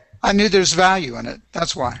 Okay. I knew there's value in it.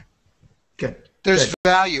 That's why. Good. There's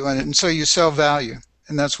value in it, and so you sell value,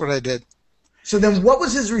 and that's what I did. So then what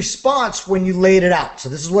was his response when you laid it out? So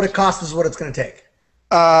this is what it costs, this is what it's going to take.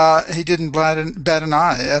 He didn't bat an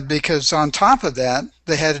eye, because on top of that,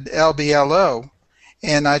 they had LBLO,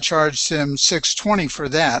 and I charged him $620 for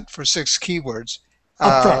that, for 6 keywords.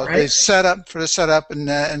 Upfront, right? They set up for the setup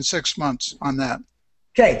in 6 months on that.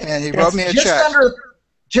 Okay. And he wrote me a check.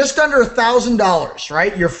 Just under $1,000,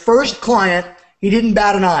 right? Your first client, he didn't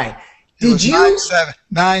bat an eye. Did you?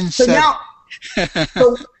 9.7. So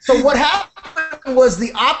So what happened was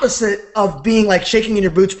the opposite of being like shaking in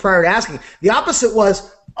your boots prior to asking. The opposite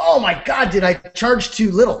was, oh my God, did I charge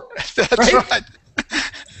too little? That's right.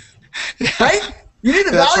 Yeah. Right? You knew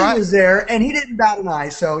the That's value right. was there, and he didn't bat an eye.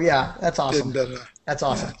 So yeah, that's awesome. That's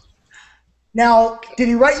awesome. Now, did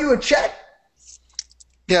he write you a check?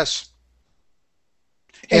 Yes.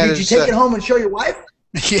 And did you take it home and show your wife?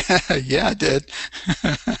 Yeah, I did.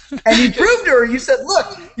 And you proved to her. You said,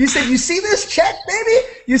 "Look," you said, "You see this check, baby?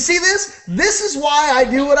 You see this? This is why I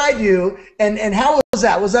do what I do." And how was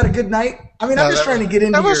that? Was that a good night? I mean, I'm just trying to get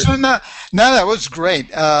into your. No, that was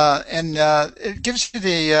great, and it gives you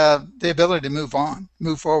the ability to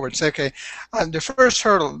move forward. Say, okay, the first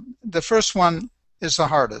hurdle, the first one is the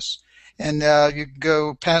hardest, and you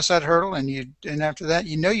go past that hurdle, and after that,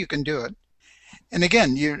 you know you can do it. And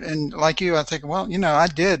again, like you, I think, well, I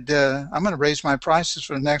did. I'm going to raise my prices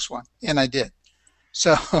for the next one, and I did.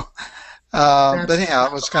 So, but anyhow,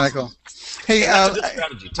 it was kind of cool. Hey, that's a good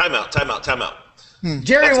strategy. Time out.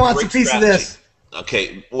 Jerry wants a piece of this.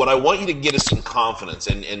 Okay, what I want you to get is some confidence.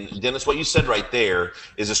 And Dennis, what you said right there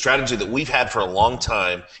is a strategy that we've had for a long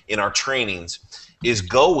time in our trainings, is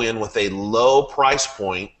go in with a low price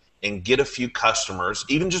point and get a few customers,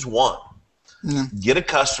 even just one. Get a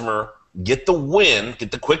customer, get the win,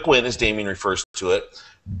 get the quick win, as Damien refers to it,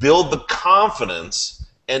 build the confidence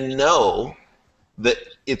and know that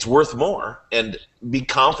it's worth more, and be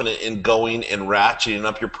confident in going and ratcheting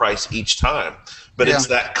up your price each time. But it's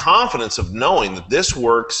that confidence of knowing that this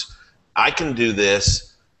works, I can do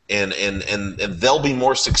this, and they'll be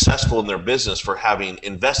more successful in their business for having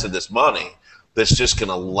invested this money, that's just going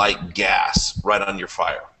to light gas right on your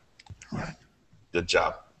fire. Right. Good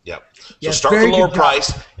job. Yep. So Yes, start with a lower good job.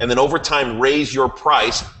 price, and then over time raise your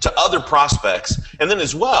price to other prospects. And then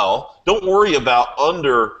as well, don't worry about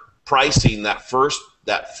underpricing that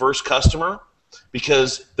first customer,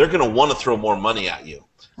 because they're going to want to throw more money at you.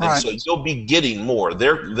 And Right. so you'll be getting more.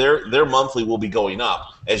 Their monthly will be going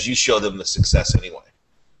up as you show them the success anyway.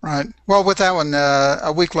 Right. Well, with that one,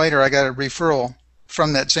 a week later, I got a referral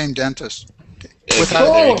from that same dentist.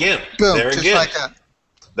 There again. Boom, There just again. like that.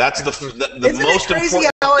 That's the Isn't most it crazy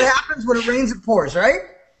important. how it happens when it rains, it pours, right?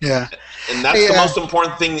 Yeah. And that's the most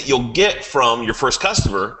important thing that you'll get from your first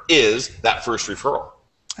customer, is that first referral.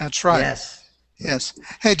 That's right. Yes.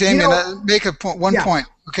 Hey, Damien, make a point. One point.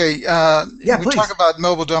 Okay. We please. talk about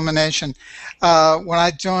mobile domination. When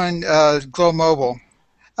I joined Glow Mobile,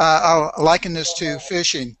 I'll liken this to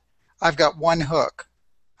fishing. I've got one hook.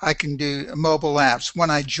 I can do mobile apps. When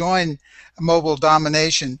I join Mobile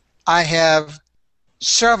Domination, I have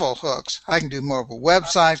several hooks. I can do mobile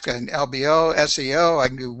websites, I can LBO, SEO, I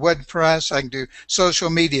can do WordPress, I can do social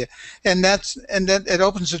media, and then it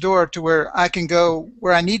opens the door to where I can go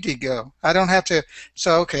where I need to go. I don't have to say,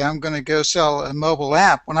 okay, I'm going to go sell a mobile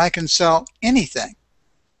app when I can sell anything.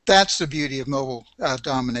 That's the beauty of mobile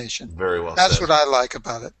domination. Very well That's said. what I like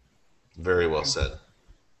about it. Very well said.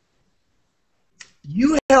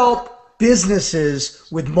 You help businesses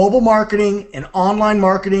with mobile marketing and online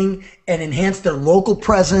marketing and enhance their local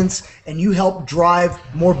presence, and you help drive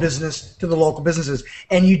more business to the local businesses.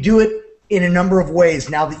 And you do it in a number of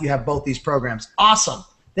ways now that you have both these programs. Awesome.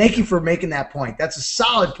 Thank you for making that point. That's a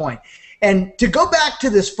solid point. And to go back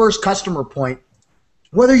to this first customer point,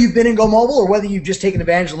 whether you've been in Go Mobile or whether you've just taken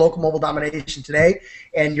advantage of local mobile domination today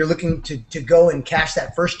and you're looking to go and cash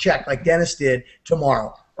that first check like Dennis did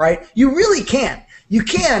tomorrow, right? You really can. You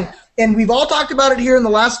can. And we've all talked about it here in the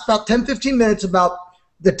last about 10, 15 minutes about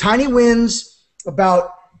the tiny wins,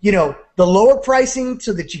 about, the lower pricing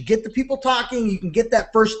so that you get the people talking, you can get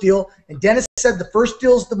that first deal. And Dennis said the first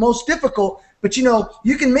deal is the most difficult, but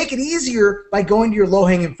you can make it easier by going to your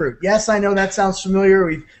low-hanging fruit. Yes, I know that sounds familiar.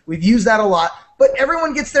 We've used that a lot, but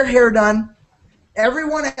everyone gets their hair done.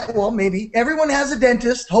 Maybe everyone has a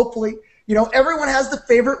dentist, hopefully. Everyone has the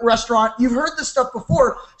favorite restaurant. You've heard this stuff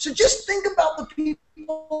before. So just think about the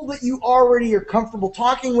people that you already are comfortable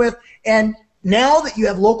talking with. And now that you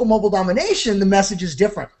have local mobile domination, the message is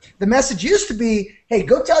different. The message used to be, hey,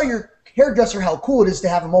 go tell your hairdresser how cool it is to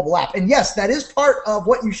have a mobile app. And yes, that is part of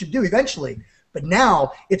what you should do eventually. But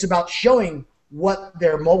now it's about showing what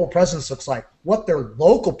their mobile presence looks like, what their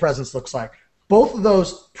local presence looks like. Both of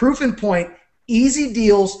those, proof and point, easy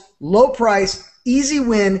deals, low price, easy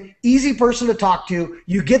win, easy person to talk to.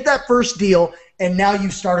 You get that first deal, and now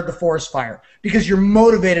you've started the forest fire because you're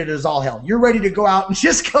motivated as all hell. You're ready to go out and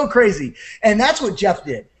just go crazy. And that's what Jeff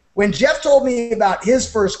did. When Jeff told me about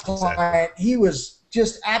his first client, he was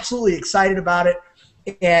just absolutely excited about it,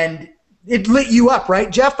 and it lit you up, right,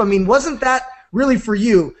 Jeff? I mean, wasn't that really for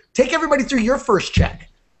you? Take everybody through your first check.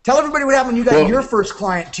 Tell everybody what happened when you got your first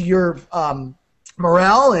client to your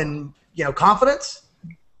morale and confidence.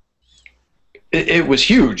 It was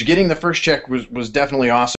huge. Getting the first check was definitely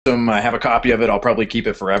awesome. I have a copy of it. I'll probably keep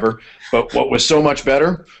it forever. But what was so much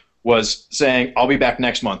better was saying, I'll be back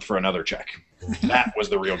next month for another check. That was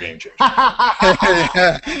the real game changer.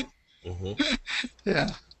 Yeah.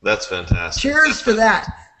 That's fantastic. Cheers to that.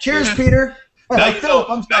 Cheers, Peter. Now you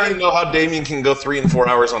know how Damien can go 3 and 4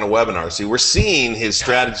 hours on a webinar. See, we're seeing his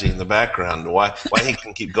strategy in the background, why he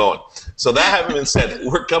can keep going. So that having been said,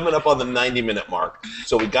 we're coming up on the 90-minute mark.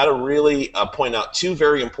 So we got to really point out 2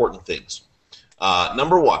 very important things.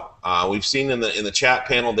 Number 1, we've seen in the chat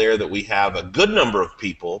panel there that we have a good number of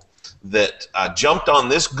people that jumped on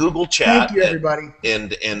this Google chat. Thank you, everybody.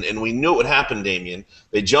 And we knew it would happen, Damien.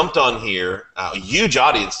 They jumped on here, a huge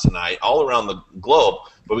audience tonight, all around the globe.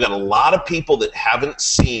 But we've got a lot of people that haven't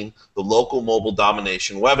seen the local mobile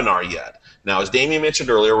domination webinar yet. Now, as Damien mentioned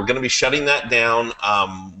earlier, we're going to be shutting that down.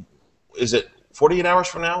 Is it 48 hours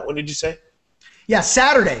from now? When did you say? Yeah,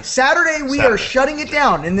 Saturday. Saturday we are shutting it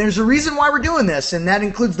down, and there's a reason why we're doing this, and that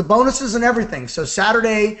includes the bonuses and everything. So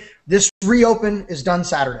Saturday, this reopen is done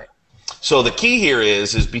Saturday. So the key here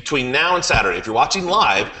is between now and Saturday. If you're watching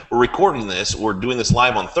live, we're recording this. We're doing this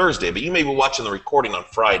live on Thursday, but you may be watching the recording on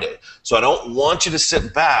Friday. So I don't want you to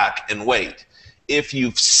sit back and wait. If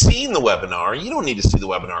you've seen the webinar, you don't need to see the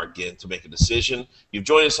webinar again to make a decision. You've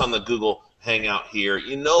joined us on the Google Hangout here.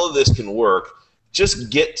 You know this can work.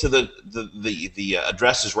 Just get to the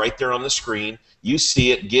addresses right there on the screen. You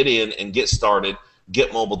see it, get in, and get started.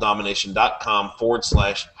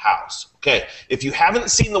 getmobiledomination.com/house. Okay, if you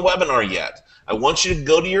haven't seen the webinar yet, I want you to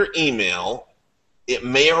go to your email. It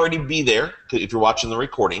may already be there if you're watching the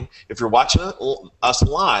recording. If you're watching us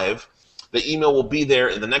live, the email will be there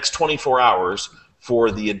in the next 24 hours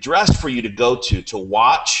for the address for you to go to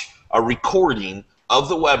watch a recording of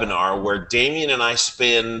the webinar where Damien and I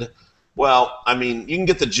spend, well, I mean, you can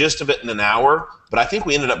get the gist of it in an hour, but I think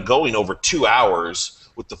we ended up going over 2 hours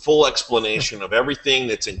with the full explanation of everything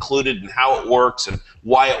that's included and how it works and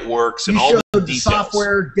why it works and all the details.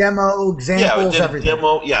 Software, demo, examples, everything.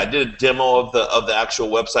 I did a demo of the actual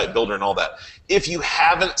website builder and all that. If you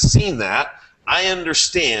haven't seen that, I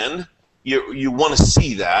understand you want to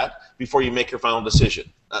see that before you make your final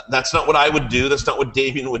decision. That's not what I would do. That's not what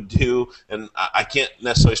Damien would do. And I can't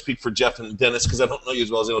necessarily speak for Jeff and Dennis because I don't know you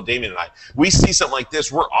as well as I know Damien and I. We see something like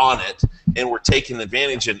this, we're on it, and we're taking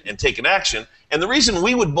advantage and taking action. And the reason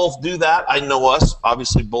we would both do that, I know us,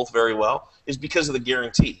 obviously both very well, is because of the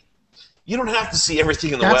guarantee. You don't have to see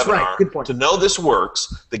everything in the webinar right. Good point. to know this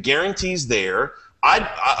works. The guarantee's there. I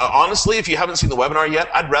honestly, if you haven't seen the webinar yet,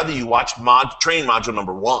 I'd rather you watch training module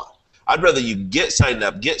number 1. I'd rather you get signed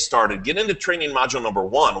up, get started, get into training module number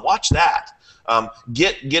 1. Watch that.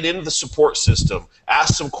 Get into the support system.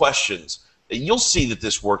 Ask some questions. You'll see that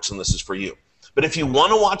this works and this is for you. But if you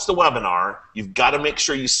want to watch the webinar, you've got to make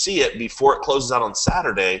sure you see it before it closes out on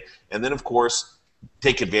Saturday. And then, of course,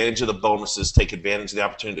 take advantage of the bonuses, take advantage of the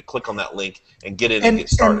opportunity to click on that link and get in and get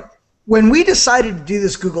started. When we decided to do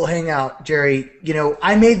this Google Hangout, Jerry,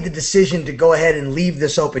 I made the decision to go ahead and leave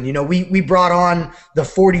this open. We brought on the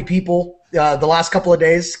 40 people the last couple of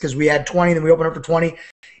days because we had 20, then we opened up for 20.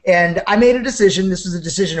 And I made a decision. This was a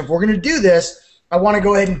decision. If we're going to do this, I want to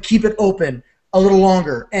go ahead and keep it open a little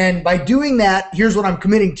longer. And by doing that, here's what I'm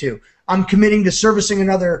committing to. I'm committing to servicing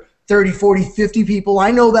another 30, 40, 50 people. I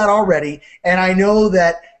know that already. And I know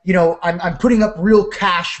that, I'm putting up real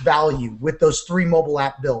cash value with those 3 mobile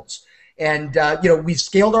app builds. And, we've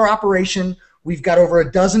scaled our operation. We've got over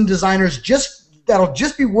a dozen designers that'll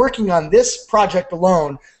just be working on this project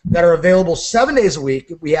alone that are available 7 days a week.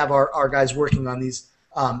 We have our guys working on these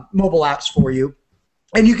mobile apps for you.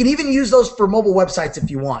 And you can even use those for mobile websites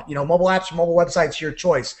if you want. Mobile apps or mobile websites, your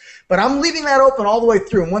choice. But I'm leaving that open all the way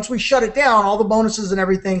through. And once we shut it down, all the bonuses and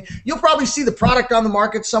everything, you'll probably see the product on the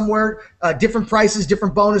market somewhere, different prices,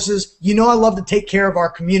 different bonuses. I love to take care of our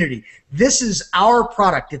community. This is our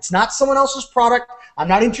product. It's not someone else's product. I'm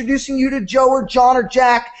not introducing you to Joe or John or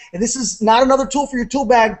Jack. And this is not another tool for your tool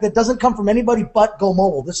bag that doesn't come from anybody but Go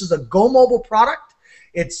Mobile. This is a Go Mobile product.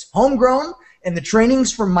 It's homegrown. And the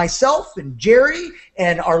trainings from myself and Jerry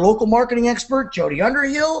and our local marketing expert, Jody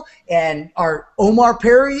Underhill, and our Omar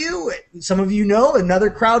Periu, some of you know,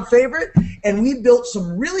 another crowd favorite. And we built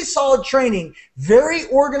some really solid training, very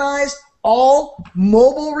organized, all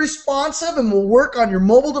mobile responsive, and we'll work on your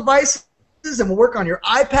mobile devices, and we'll work on your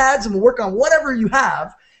iPads, and we'll work on whatever you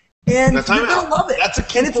have. And you're going to love it. That's a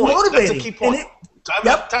key point. And it's motivating. That's a key point.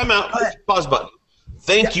 Time out. Pause button.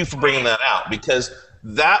 Thank you for bringing that out because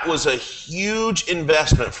That was a huge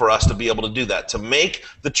investment for us to be able to do that, to make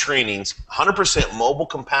the trainings 100% mobile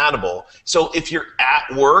compatible. So if you're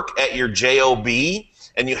at work at your job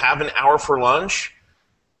and you have an hour for lunch,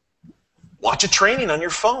 watch a training on your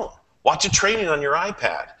phone. Watch a training on your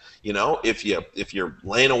iPad. You know, if you're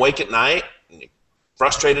laying awake at night and you're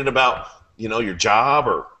frustrated about, you know, your job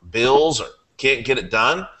or bills or can't get it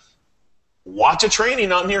done, watch a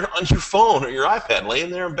training on your phone or your iPad laying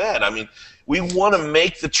there in bed. I mean, we want to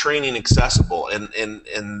make the training accessible,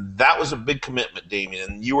 and that was a big commitment,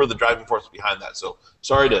 Damien, and you were the driving force behind that. So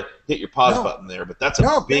sorry to hit your pause button there, but that's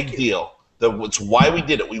a big deal. That's why we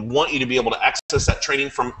did it. We want you to be able to access that training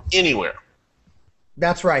from anywhere.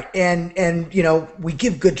 That's right. And you know, we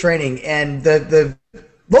give good training, and the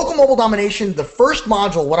Local Mobile Domination, the first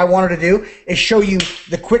module, what I wanted to do is show you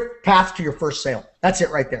the quick path to your first sale. That's it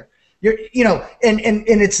right there. You know, and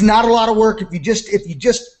it's not a lot of work. If you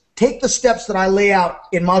just take the steps that I lay out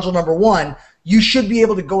in module number 1, you should be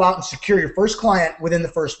able to go out and secure your first client within the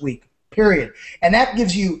first week, period. And that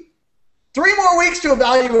gives you 3 more weeks to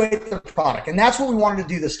evaluate the product. And that's what we wanted to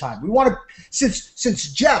do this time. We wanted,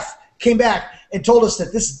 since Jeff came back and told us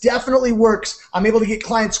that this definitely works, I'm able to get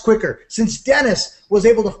clients quicker. Since Dennis was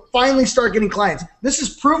able to finally start getting clients, this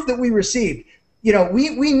is proof that we received. You know, we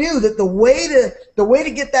knew that the way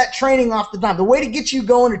to get that training off the dime, the way to get you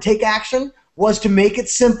going to take action was to make it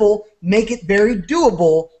simple, make it very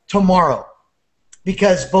doable tomorrow.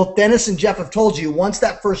 Because both Dennis and Jeff have told you, once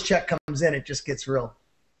that first check comes in, it just gets real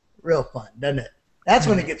fun, doesn't it? That's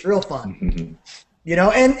when it gets real fun. You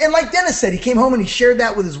know, and like Dennis said, he came home and he shared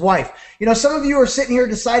that with his wife. You know, some of you are sitting here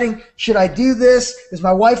deciding, should I do this? Is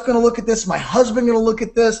my wife going to look at this? Is my husband going to look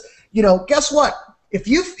at this? You know, guess what? If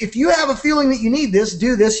you have a feeling that you need this,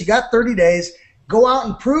 do this. You got 30 days. Go out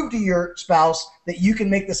and prove to your spouse that you can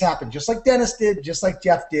make this happen, just like Dennis did, just like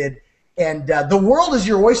Jeff did. And the world is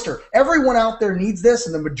your oyster. Everyone out there needs this,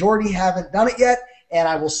 and the majority haven't done it yet. And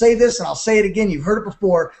I will say this, and I'll say it again. You've heard it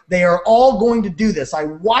before. They are all going to do this. I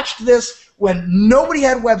watched this when nobody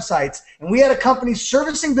had websites, and we had a company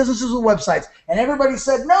servicing businesses with websites, and everybody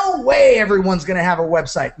said, no way everyone's going to have a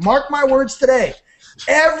website. Mark my words today.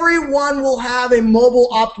 Everyone will have a mobile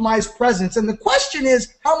optimized presence, and the question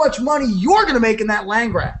is how much money you're going to make in that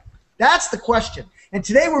land grab. That's the question. And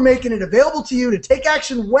today we're making it available to you to take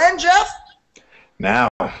action when, Jeff? Now,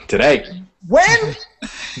 today. When?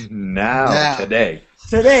 Now, today.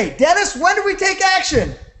 Today. Dennis, when do we take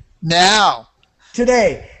action? Now.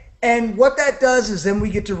 Today. And what that does is then we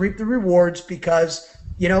get to reap the rewards because,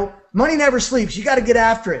 you know, money never sleeps. You got to get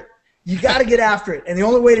after it. You got to get after it. And the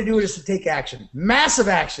only way to do it is to take action. Massive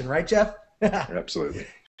action, right, Jeff? Absolutely.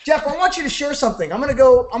 Jeff, I want you to share something. I'm going to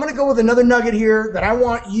go with another nugget here that I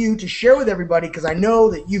want you to share with everybody because I know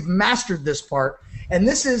that you've mastered this part. And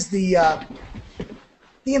this is the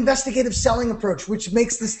investigative selling approach, which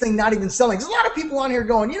makes this thing not even selling. There's a lot of people on here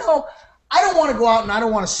going, you know, I don't want to go out and I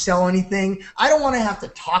don't want to sell anything. I don't want to have to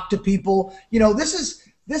talk to people. You know, that's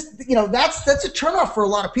a turnoff for a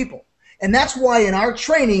lot of people. And that's why in our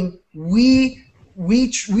training, we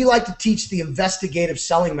like to teach the investigative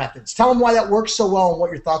selling methods. Tell them why that works so well and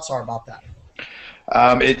what your thoughts are about that.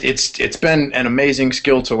 It's been an amazing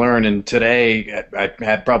skill to learn, and today I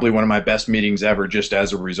had probably one of my best meetings ever just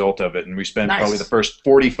as a result of it. And we spent probably the first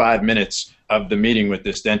 45 minutes of the meeting with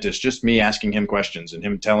this dentist, just me asking him questions and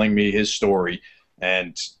him telling me his story.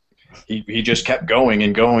 And he just kept going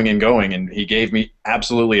and going and going, and he gave me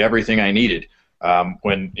absolutely everything I needed.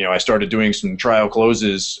 When I started doing some trial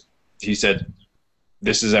closes, he said,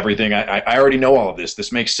 this is everything. I already know all of this.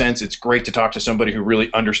 This makes sense. It's great to talk to somebody who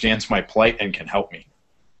really understands my plight and can help me.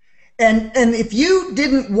 And if you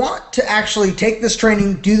didn't want to actually take this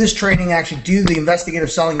training, do this training, actually do the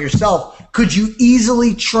investigative selling yourself, could you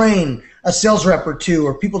easily train a sales rep or two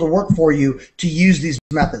or people to work for you to use these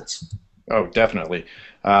methods? Oh, definitely.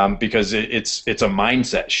 Because it's a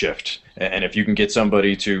mindset shift. And if you can get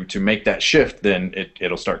somebody to make that shift, then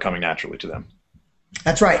it'll start coming naturally to them.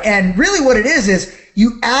 That's right. And really what it is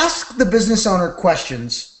you ask the business owner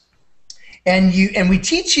questions, and we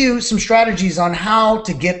teach you some strategies on how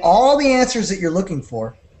to get all the answers that you're looking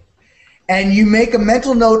for, and you make a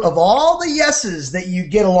mental note of all the yeses that you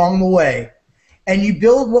get along the way, and you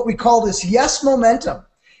build what we call this yes momentum.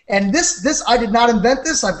 And this I did not invent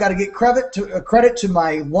this. I've got to get credit to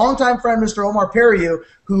my longtime friend, Mr. Omar Periu,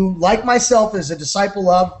 who, like myself, is a disciple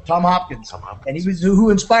of Tom Hopkins. And he was who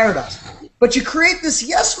inspired us. But you create this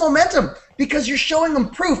yes momentum because you're showing them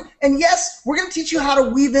proof. And yes, we're going to teach you how to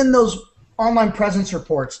weave in those online presence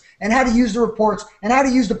reports and how to use the reports and how to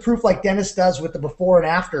use the proof like Dennis does with the before and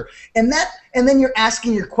after. And then you're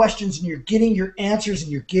asking your questions and you're getting your answers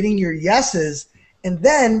and you're getting your yeses. and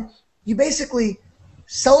then you basically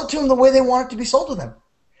sell it to them the way they want it to be sold to them.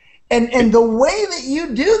 And the way that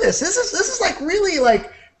you do this is like really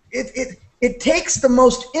like it takes the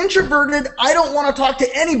most introverted, I don't want to talk to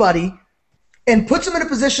anybody, and puts them in a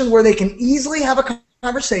position where they can easily have a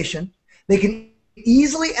conversation, they can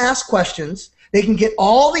easily ask questions, they can get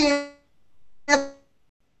all the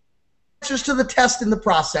answers to the test in the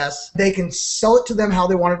process, they can sell it to them how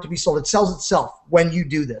they want it to be sold. It sells itself when you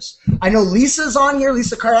do this. I know Lisa's on here,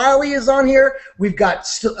 Lisa Carali is on here. We've got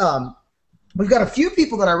a few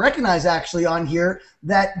people that I recognize actually on here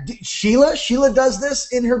that Sheila does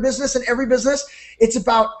this in her business and every business. It's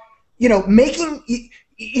about,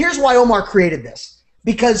 here's why Omar created this.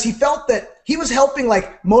 Because he felt that he was helping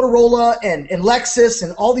like Motorola and Lexus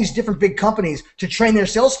and all these different big companies to train their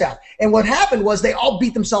sales staff. And what happened was they all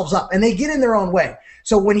beat themselves up and they get in their own way.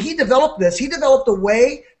 So when he developed this, he developed a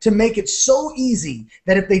way to make it so easy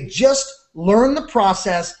that if they just learn the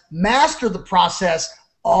process, master the process,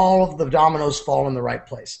 all of the dominoes fall in the right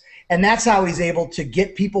place. And that's how he's able to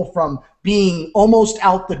get people from being almost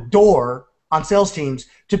out the door on sales teams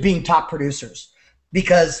to being top producers,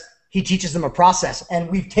 because he teaches them a process. And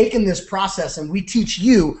we've taken this process and we teach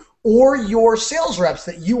you or your sales reps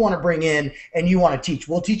that you want to bring in and you want to teach.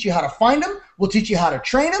 We'll teach you how to find them, we'll teach you how to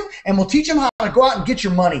train them, and we'll teach them how to go out and get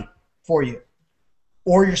your money for you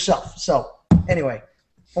or yourself. So anyway,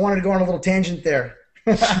 I wanted to go on a little tangent there.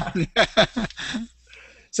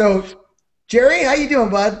 So, Jerry, how you doing,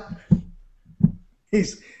 bud?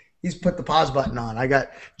 He's put the pause button on. I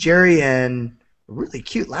got Jerry and a really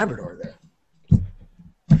cute Labrador there.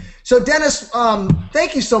 So, Dennis,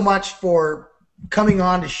 thank you so much for coming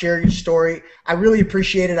on to share your story. I really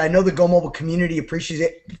appreciate it. I know the Go Mobile community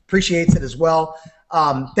appreciates it as well.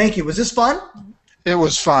 Thank you. Was this fun? It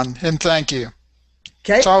was fun, and thank you.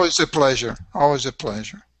 Okay. It's always a pleasure. Always a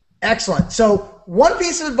pleasure. Excellent. So one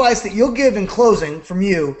piece of advice that you'll give in closing from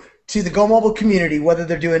you to the Go Mobile community, whether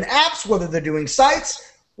they're doing apps, whether they're doing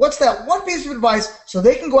sites, what's that one piece of advice so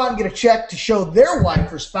they can go out and get a check to show their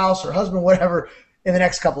wife or spouse or husband, whatever, in the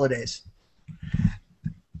next couple of days?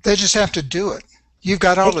 They just have to do it. You've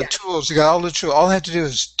got all the tools. You got all the tools. All they have to do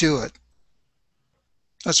is do it.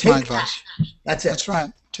 That's my advice. That's it. That's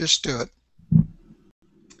right. Just do it.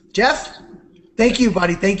 Jeff? Thank you,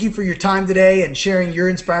 buddy. Thank you for your time today and sharing your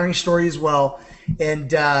inspiring story as well.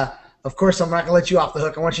 And, of course, I'm not going to let you off the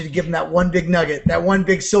hook. I want you to give them that one big nugget, that one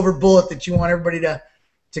big silver bullet that you want everybody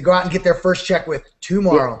to go out and get their first check with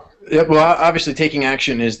tomorrow. Well, obviously taking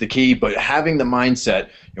action is the key, but having the mindset,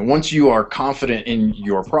 and once you are confident in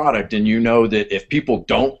your product and you know that if people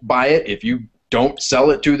don't buy it, if you don't sell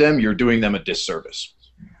it to them, you're doing them a disservice.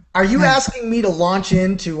 Are you asking me to launch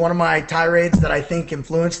into one of my tirades that I think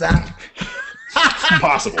influenced that?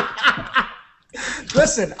 Possible.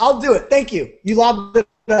 Listen, I'll do it. Thank you. You lobbed it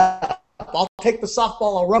up. I'll take the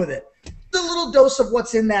softball. I'll run with it. The little dose of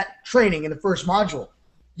what's in that training in the first module.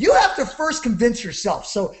 You have to first convince yourself.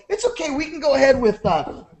 So it's okay. We can go ahead with,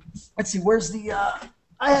 let's see, where's the,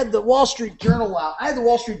 I had the Wall Street Journal out. I had the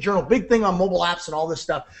Wall Street Journal, big thing on mobile apps and all this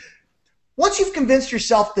stuff. Once you've convinced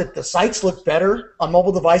yourself that the sites look better on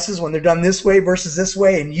mobile devices when they're done this way versus this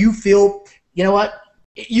way, and you feel, you know what,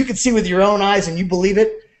 you can see with your own eyes and you believe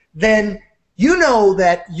it, then you know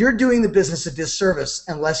that you're doing the business a disservice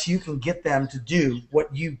unless you can get them to do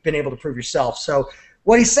what you've been able to prove yourself. So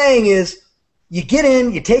what he's saying is you get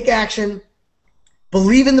in, you take action,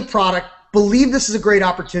 believe in the product, believe this is a great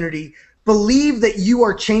opportunity, believe that you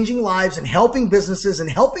are changing lives and helping businesses and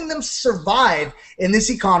helping them survive in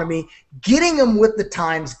this economy, getting them with the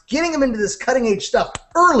times, getting them into this cutting edge stuff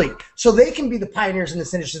early so they can be the pioneers in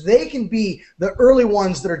this industry. They can be the early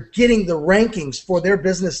ones that are getting the rankings for their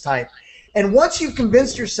business type. And once you've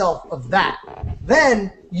convinced yourself of that,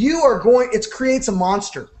 then you are going, it creates a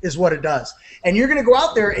monster is what it does. And you're going to go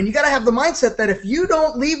out there and you got to have the mindset that if you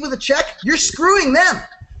don't leave with a check, you're screwing them.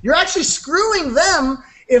 You're actually screwing them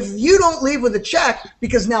if you don't leave with a check,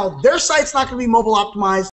 because now their site's not going to be mobile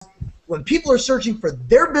optimized. When people are searching for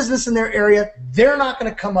their business in their area, they're not going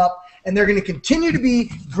to come up, and they're going to continue to be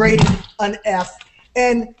graded an F.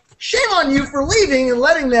 And shame on you for leaving and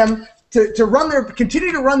letting them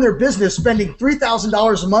continue to run their business, spending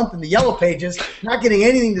 $3,000 a month in the yellow pages, not getting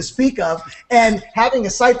anything to speak of, and having a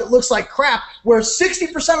site that looks like crap, where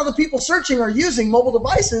 60% of the people searching are using mobile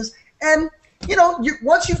devices. And you know,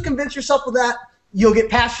 once you've convinced yourself of that, you'll get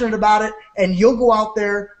passionate about it, and you'll go out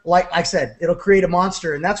there, like I said, it'll create a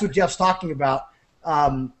monster, and that's what Jeff's talking about,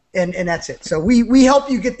 and that's it. So we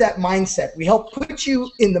help you get that mindset. We help put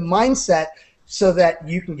you in the mindset so that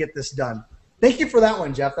you can get this done. Thank you for that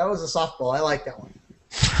one, Jeff. That was a softball. I like that one.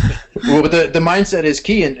 Well, the mindset is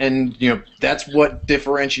key, and you know that's what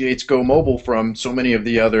differentiates Go Mobile from so many of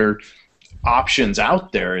the other options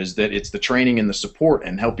out there, is that it's the training and the support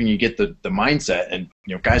and helping you get the mindset. And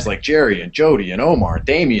you know, guys like Jerry and Jody and Omar,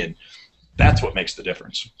 Damien, that's what makes the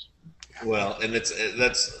difference. Well, and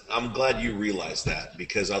I'm glad you realize that,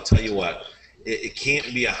 because I'll tell you what, it can't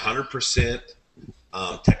be 100%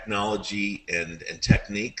 technology and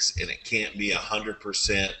techniques, and it can't be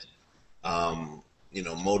 100%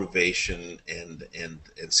 motivation and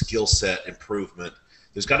skill set improvement.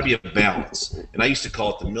 There's got to be a balance, and I used to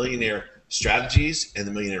call it the millionaire strategies and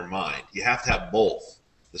the millionaire mind. You have to have both,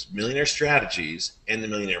 this millionaire strategies and the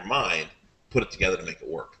millionaire mind, put it together to make it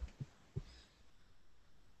work.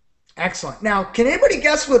 Excellent. Now, can anybody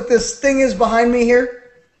guess what this thing is behind me here?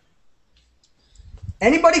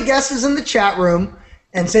 Anybody guesses in the chat room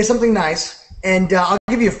and say something nice, and I'll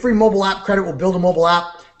give you a free mobile app credit. We'll build a mobile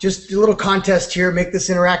app. Just a little contest here, make this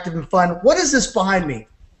interactive and fun. What is this behind me?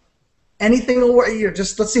 Anything over here?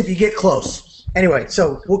 Just let's see if you get close. Anyway,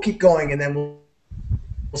 so we'll keep going, and then we'll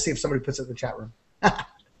see if somebody puts it in the chat room.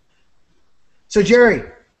 So, Jerry,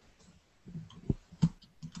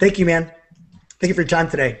 thank you, man. Thank you for your time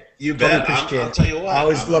today. You bet. I'll tell you what. I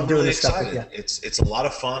always love doing really this stuff with you. It's a lot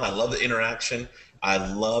of fun. I love the interaction. I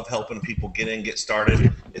love helping people get in, get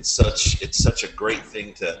started. It's such a great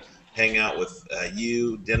thing to hang out with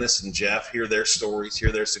you, Dennis, and Jeff. Hear their stories,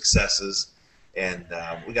 hear their successes, and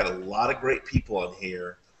we got a lot of great people on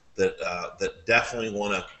here that definitely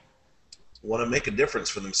want to make a difference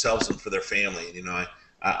for themselves and for their family. And, you know,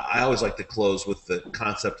 I always like to close with the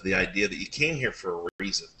concept of the idea that you came here for a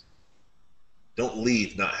reason. Don't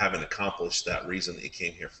leave not having accomplished that reason that you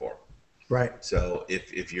came here for. Right. So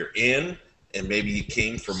if you're in and maybe you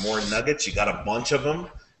came for more nuggets, you got a bunch of them,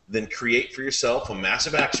 then create for yourself a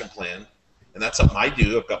massive action plan. And that's something I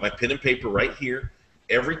do. I've got my pen and paper right here.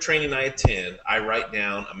 Every training I attend, I write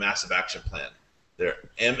down a massive action plan. They're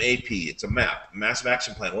MAP. It's a map, massive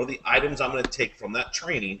action plan. What are the items I'm going to take from that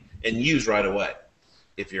training and use right away?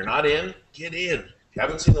 If you're not in, get in. If you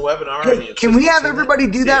haven't seen the webinar, hey, can we have everybody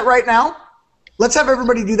do that right now? Let's have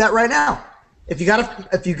everybody do that right now. If you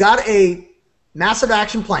got a massive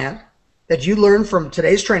action plan that you learned from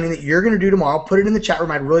today's training that you're going to do tomorrow, put it in the chat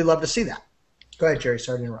room. I'd really love to see that. Go ahead, Jerry.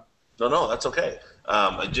 Sorry to interrupt. No, that's okay.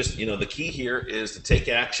 Just, the key here is to take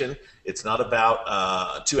action. It's not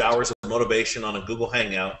about 2 hours of motivation on a Google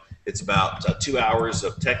Hangout. It's about 2 hours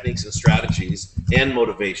of techniques and strategies and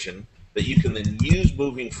motivation that you can then use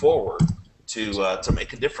moving forward to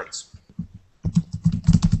make a difference.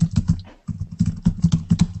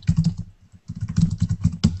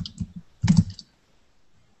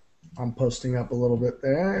 I'm posting up a little bit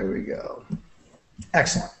there. There we go.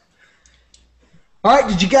 Excellent. All right,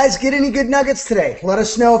 did you guys get any good nuggets today? Let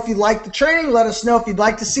us know if you liked the training. Let us know if you'd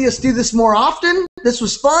like to see us do this more often. This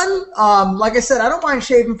was fun. Like I said, I don't mind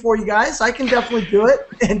shaving for you guys. I can definitely do it.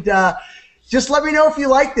 And just let me know if you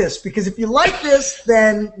like this, because if you like this,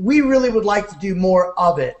 then we really would like to do more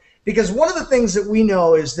of it. Because one of the things that we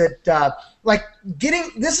know is that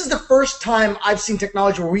this is the first time I've seen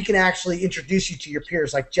technology where we can actually introduce you to your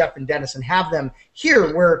peers like Jeff and Dennis and have them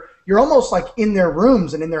here where you're almost like in their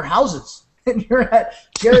rooms and in their houses. And you're at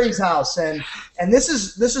Jerry's house, and this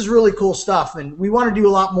is really cool stuff, and we want to do a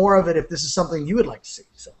lot more of it if this is something you would like to see.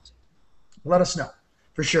 So let us know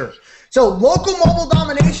for sure. So local mobile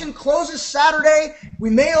domination closes Saturday. We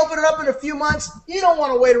may open it up in a few months. You don't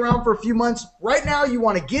want to wait around for a few months. Right now you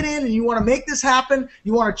want to get in and you want to make this happen.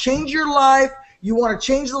 You want to change your life. You want to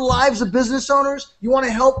change the lives of business owners. You want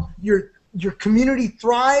to help your community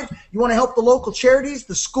thrive. You want to help the local charities,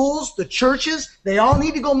 the schools, the churches. They all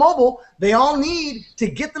need to go mobile. They all need to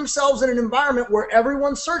get themselves in an environment where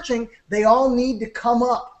everyone's searching. They all need to come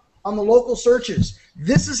up on the local searches.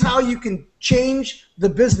 This is how you can change the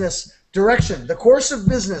business direction. The course of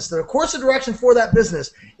business, the course of direction for that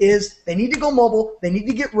business is they need to go mobile, they need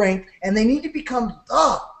to get ranked, and they need to become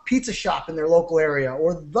the pizza shop in their local area,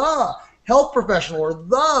 or the health professional, or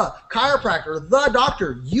the chiropractor, or the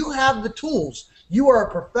doctor. You have the tools. You are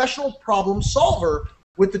a professional problem solver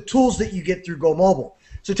with the tools that you get through Go Mobile.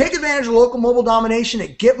 So take advantage of local mobile domination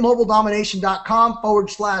at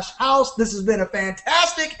getmobiledomination.com/house. This has been a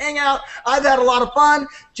fantastic hangout. I've had a lot of fun.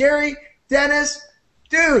 Jerry, Dennis,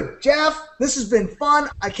 dude, Jeff, this has been fun.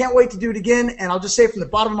 I can't wait to do it again. And I'll just say from the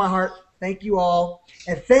bottom of my heart, thank you all.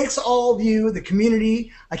 And thanks all of you, the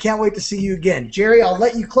community. I can't wait to see you again. Jerry, I'll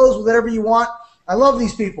let you close with whatever you want. I love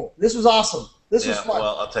these people. This was awesome. This was fun.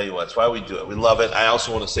 Well, I'll tell you what. It's why we do it. We love it. I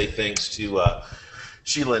also want to say thanks to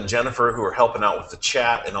Sheila and Jennifer, who are helping out with the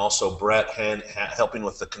chat, and also Brett helping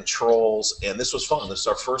with the controls. And this was fun. This is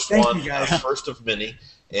our first one, our first of many.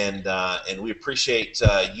 and we appreciate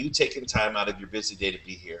you taking time out of your busy day to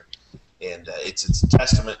be here. And it's a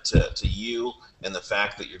testament to you and the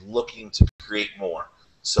fact that you're looking to create more.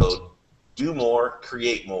 So do more,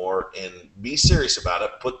 create more, and be serious about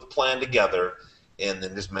it. Put the plan together, and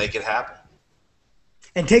then just make it happen.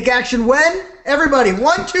 And take action when? Everybody,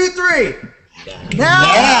 1, 2, 3.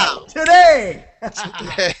 Now. Today.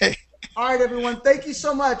 All right, everyone. Thank you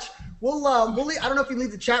so much. We'll leave, I don't know if you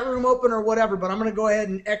leave the chat room open or whatever, but I'm going to go ahead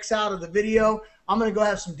and X out of the video. I'm going to go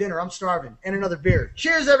have some dinner. I'm starving. And another beer.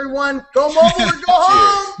 Cheers, everyone. Go mobile or go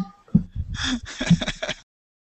home.